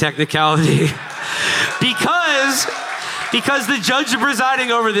fucking technicality because the judge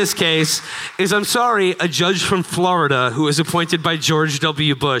presiding over this case is, I'm sorry, a judge from Florida who was appointed by George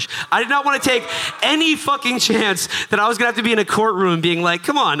W. Bush. I did not want to take any fucking chance that I was going to have to be in a courtroom being like,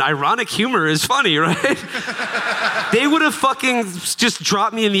 come on, ironic humor is funny, right? They would have fucking just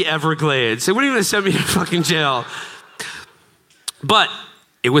dropped me in the Everglades. They wouldn't even have sent me to fucking jail. But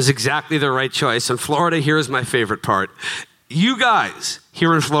it was exactly the right choice. And Florida, here is my favorite part. You guys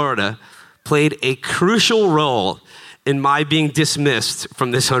here in Florida played a crucial role in my being dismissed from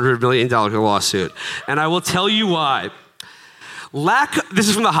this $100 million lawsuit. And I will tell you why. This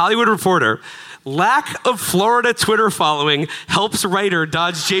is from the Hollywood Reporter. Lack of Florida Twitter following helps writer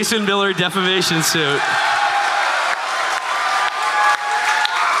dodge Jason Miller defamation suit.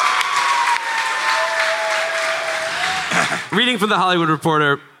 Reading from the Hollywood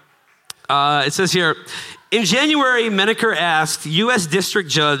Reporter, it says here, in January, Menaker asked U.S. District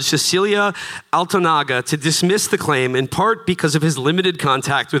Judge Cecilia Altonaga to dismiss the claim in part because of his limited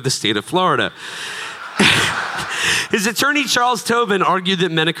contact with the state of Florida. His attorney, Charles Tobin, argued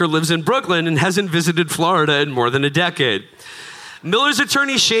that Menaker lives in Brooklyn and hasn't visited Florida in more than a decade. Miller's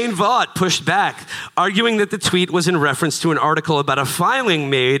attorney, Shane Vaught, pushed back, arguing that the tweet was in reference to an article about a filing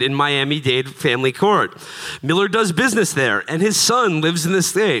made in Miami-Dade family court. Miller does business there, and his son lives in the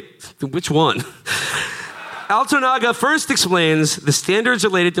state. Which one? Altonaga first explains the standards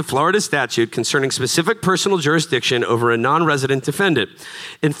related to Florida statute concerning specific personal jurisdiction over a non-resident defendant.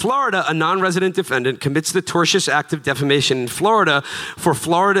 In Florida, a non-resident defendant commits the tortious act of defamation in Florida for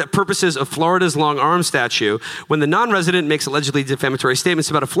Florida purposes of Florida's long-arm statute when the non-resident makes allegedly defamatory statements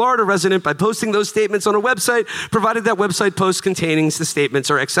about a Florida resident by posting those statements on a website, provided that website posts containing the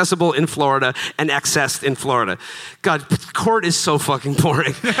statements are accessible in Florida and accessed in Florida. God, court is so fucking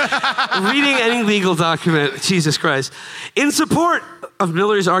boring. Reading any legal document. Jesus Christ. In support of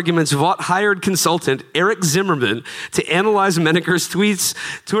Miller's arguments, Vaught hired consultant Eric Zimmerman to analyze Menaker's tweets,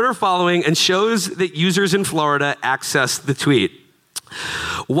 Twitter following, and shows that users in Florida accessed the tweet.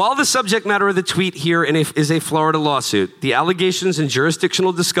 While the subject matter of the tweet here is a Florida lawsuit, the allegations in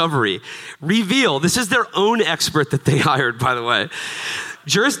jurisdictional discovery reveal, this is their own expert that they hired, by the way,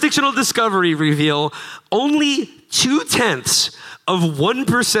 jurisdictional discovery reveal only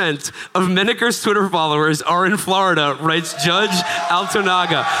 0.2% of Menaker's Twitter followers are in Florida, writes Judge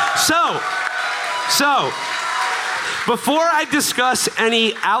Altonaga. So, before I discuss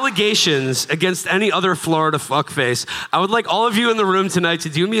any allegations against any other Florida fuckface, I would like all of you in the room tonight to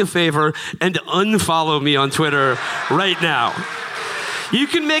do me a favor and unfollow me on Twitter right now. You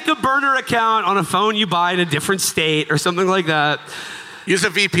can make a burner account on a phone you buy in a different state or something like that. Use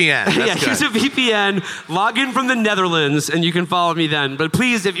a VPN. That's use a VPN, log in from the Netherlands, and you can follow me then. But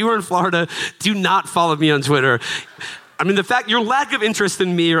please, if you are in Florida, do not follow me on Twitter. I mean, your lack of interest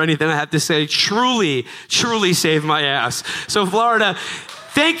in me or anything, I have to say, truly, truly saved my ass. So Florida,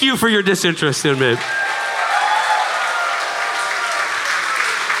 thank you for your disinterest in me.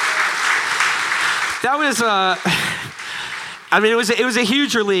 That was, it was a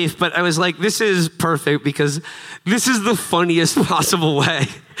huge relief, but I was like, this is perfect because this is the funniest possible way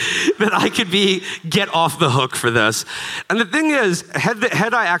that I could get off the hook for this. And the thing is,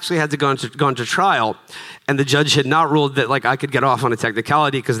 had I actually had to gone to trial, and the judge had not ruled that I could get off on a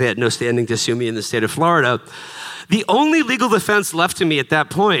technicality because they had no standing to sue me in the state of Florida, the only legal defense left to me at that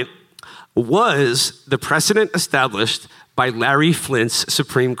point was the precedent established by Larry Flint's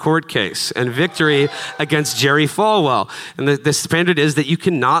Supreme Court case and victory against Jerry Falwell. And the standard is that you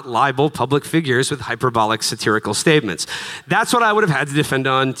cannot libel public figures with hyperbolic satirical statements. That's what I would have had to defend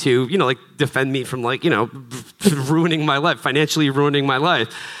on to, defend me from ruining my life, financially ruining my life.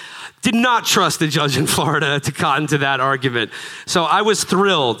 Did not trust the judge in Florida to cotton to that argument. So I was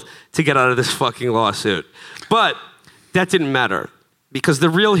thrilled to get out of this fucking lawsuit. But that didn't matter because the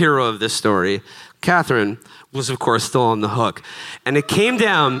real hero of this story, Catherine, was of course still on the hook. And it came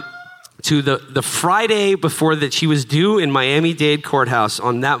down to the Friday before that she was due in Miami-Dade courthouse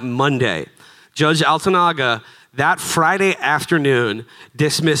on that Monday. Judge Altonaga, that Friday afternoon,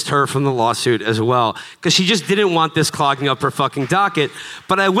 dismissed her from the lawsuit as well because she just didn't want this clogging up her fucking docket.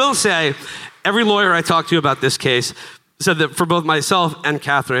 But I will say, every lawyer I talked to about this case said that for both myself and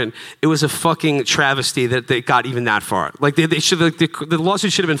Catherine, it was a fucking travesty that they got even that far. The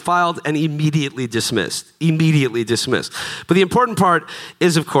lawsuit should have been filed and immediately dismissed. Immediately dismissed. But the important part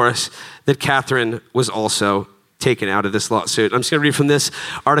is, of course, that Catherine was also taken out of this lawsuit. I'm just gonna read from this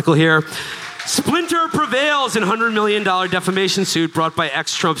article here. Splinter prevails in $100 million defamation suit brought by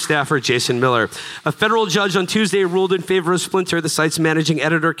ex-Trump staffer Jason Miller. A federal judge on Tuesday ruled in favor of Splinter, the site's managing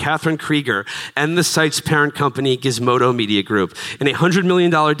editor Catherine Krieger, and the site's parent company Gizmodo Media Group, in a $100 million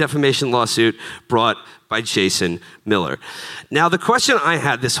defamation lawsuit brought by Jason Miller. Now, the question I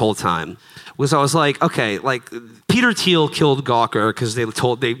had this whole time was, I was like, okay, Peter Thiel killed Gawker because they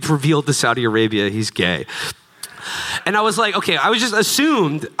revealed to Saudi Arabia he's gay. And I was like, okay, I was just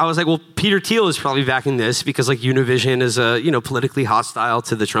assumed, I was like, well, Peter Thiel is probably backing this because Univision is, politically hostile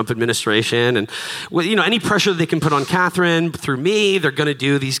to the Trump administration. And, any pressure they can put on Catherine through me, they're going to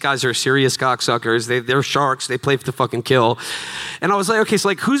do. These guys are serious cocksuckers. They're sharks. They play to fucking kill. And I was like, okay,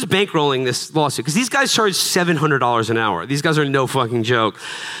 so who's bankrolling this lawsuit? Because these guys charge $700 an hour. These guys are no fucking joke.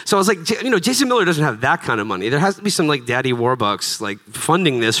 So I was like, Jason Miller doesn't have that kind of money. There has to be some daddy warbucks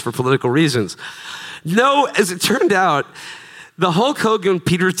funding this for political reasons. No, as it turned out, the Hulk Hogan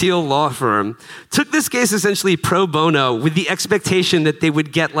Peter Thiel law firm took this case essentially pro bono with the expectation that they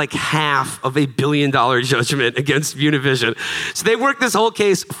would get half of $1 billion judgment against Univision. So they worked this whole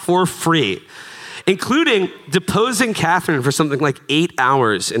case for free, including deposing Catherine for something 8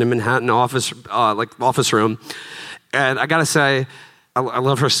 hours in a Manhattan office room. And I gotta say, I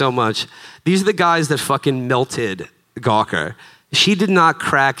love her so much. These are the guys that fucking melted Gawker. She did not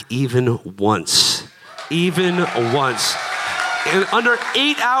crack even once. Even once. In under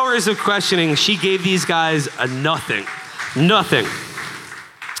 8 hours of questioning, she gave these guys a nothing. Nothing.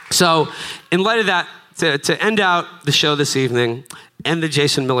 So, in light of that, to end out the show this evening, end the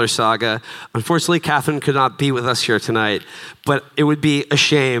Jason Miller saga, unfortunately, Catherine could not be with us here tonight, but it would be a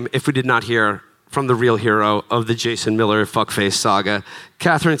shame if we did not hear from the real hero of the Jason Miller fuckface saga.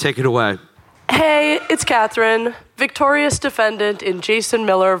 Catherine, take it away. Hey, it's Catherine, victorious defendant in Jason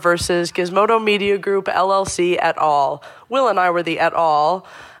Miller versus Gizmodo Media Group, LLC et al. Will and I were the et al.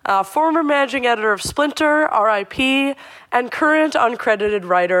 Former managing editor of Splinter, RIP, and current uncredited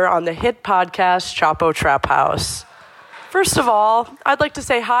writer on the hit podcast Chapo Trap House. First of all, I'd like to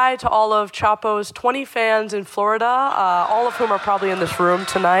say hi to all of Chapo's 20 fans in Florida, all of whom are probably in this room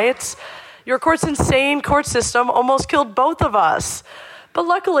tonight. Your court's insane court system almost killed both of us. But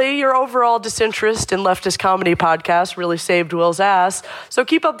luckily, your overall disinterest in leftist comedy podcasts really saved Will's ass, so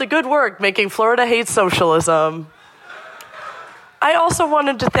keep up the good work making Florida hate socialism. I also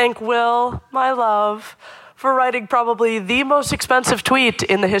wanted to thank Will, my love, for writing probably the most expensive tweet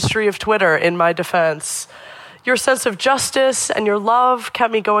in the history of Twitter in my defense. Your sense of justice and your love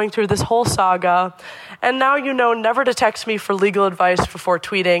kept me going through this whole saga, and now you know never to text me for legal advice before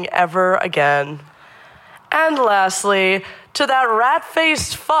tweeting ever again. And lastly, to that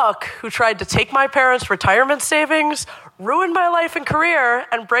rat-faced fuck who tried to take my parents' retirement savings, ruin my life and career,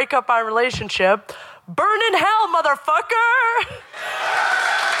 and break up my relationship, burn in hell, motherfucker!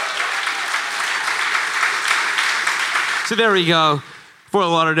 So there we go. Fort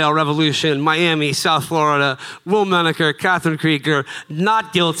Lauderdale Revolution, Miami, South Florida, Will Menaker, Catherine Krieger,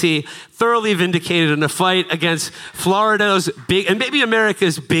 not guilty, thoroughly vindicated in a fight against Florida's big, and maybe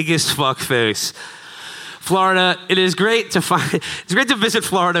America's biggest fuckface. Florida, it's great to visit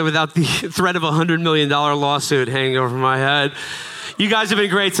Florida without the threat of a $100 million lawsuit hanging over my head. You guys have been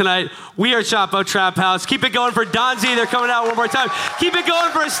great tonight. We are Chapo Trap House. Keep it going for Donzi. They're coming out one more time. Keep it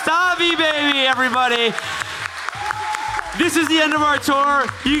going for Stavi, baby, everybody. This is the end of our tour.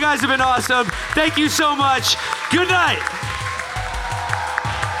 You guys have been awesome. Thank you so much. Good night.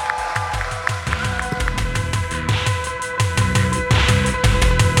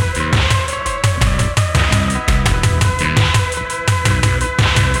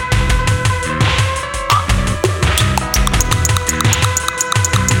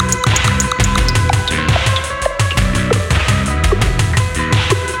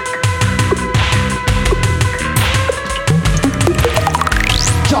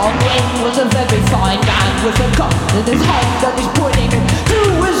 John Wayne was a very fine man with a gun in his hand that he's pointing to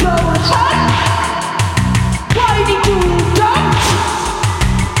his own head. Why did you don't?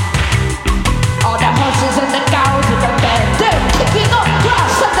 All the horses and the cows and the men, they're kicking up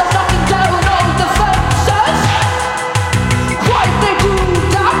grass and they're knocking down all the fences. Why did you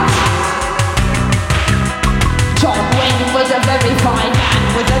don't? John Wayne was a very fine man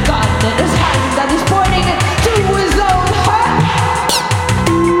with a gun in his hand that he's pointing to his own head.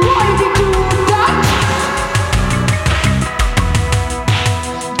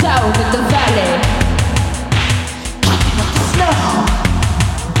 Down in the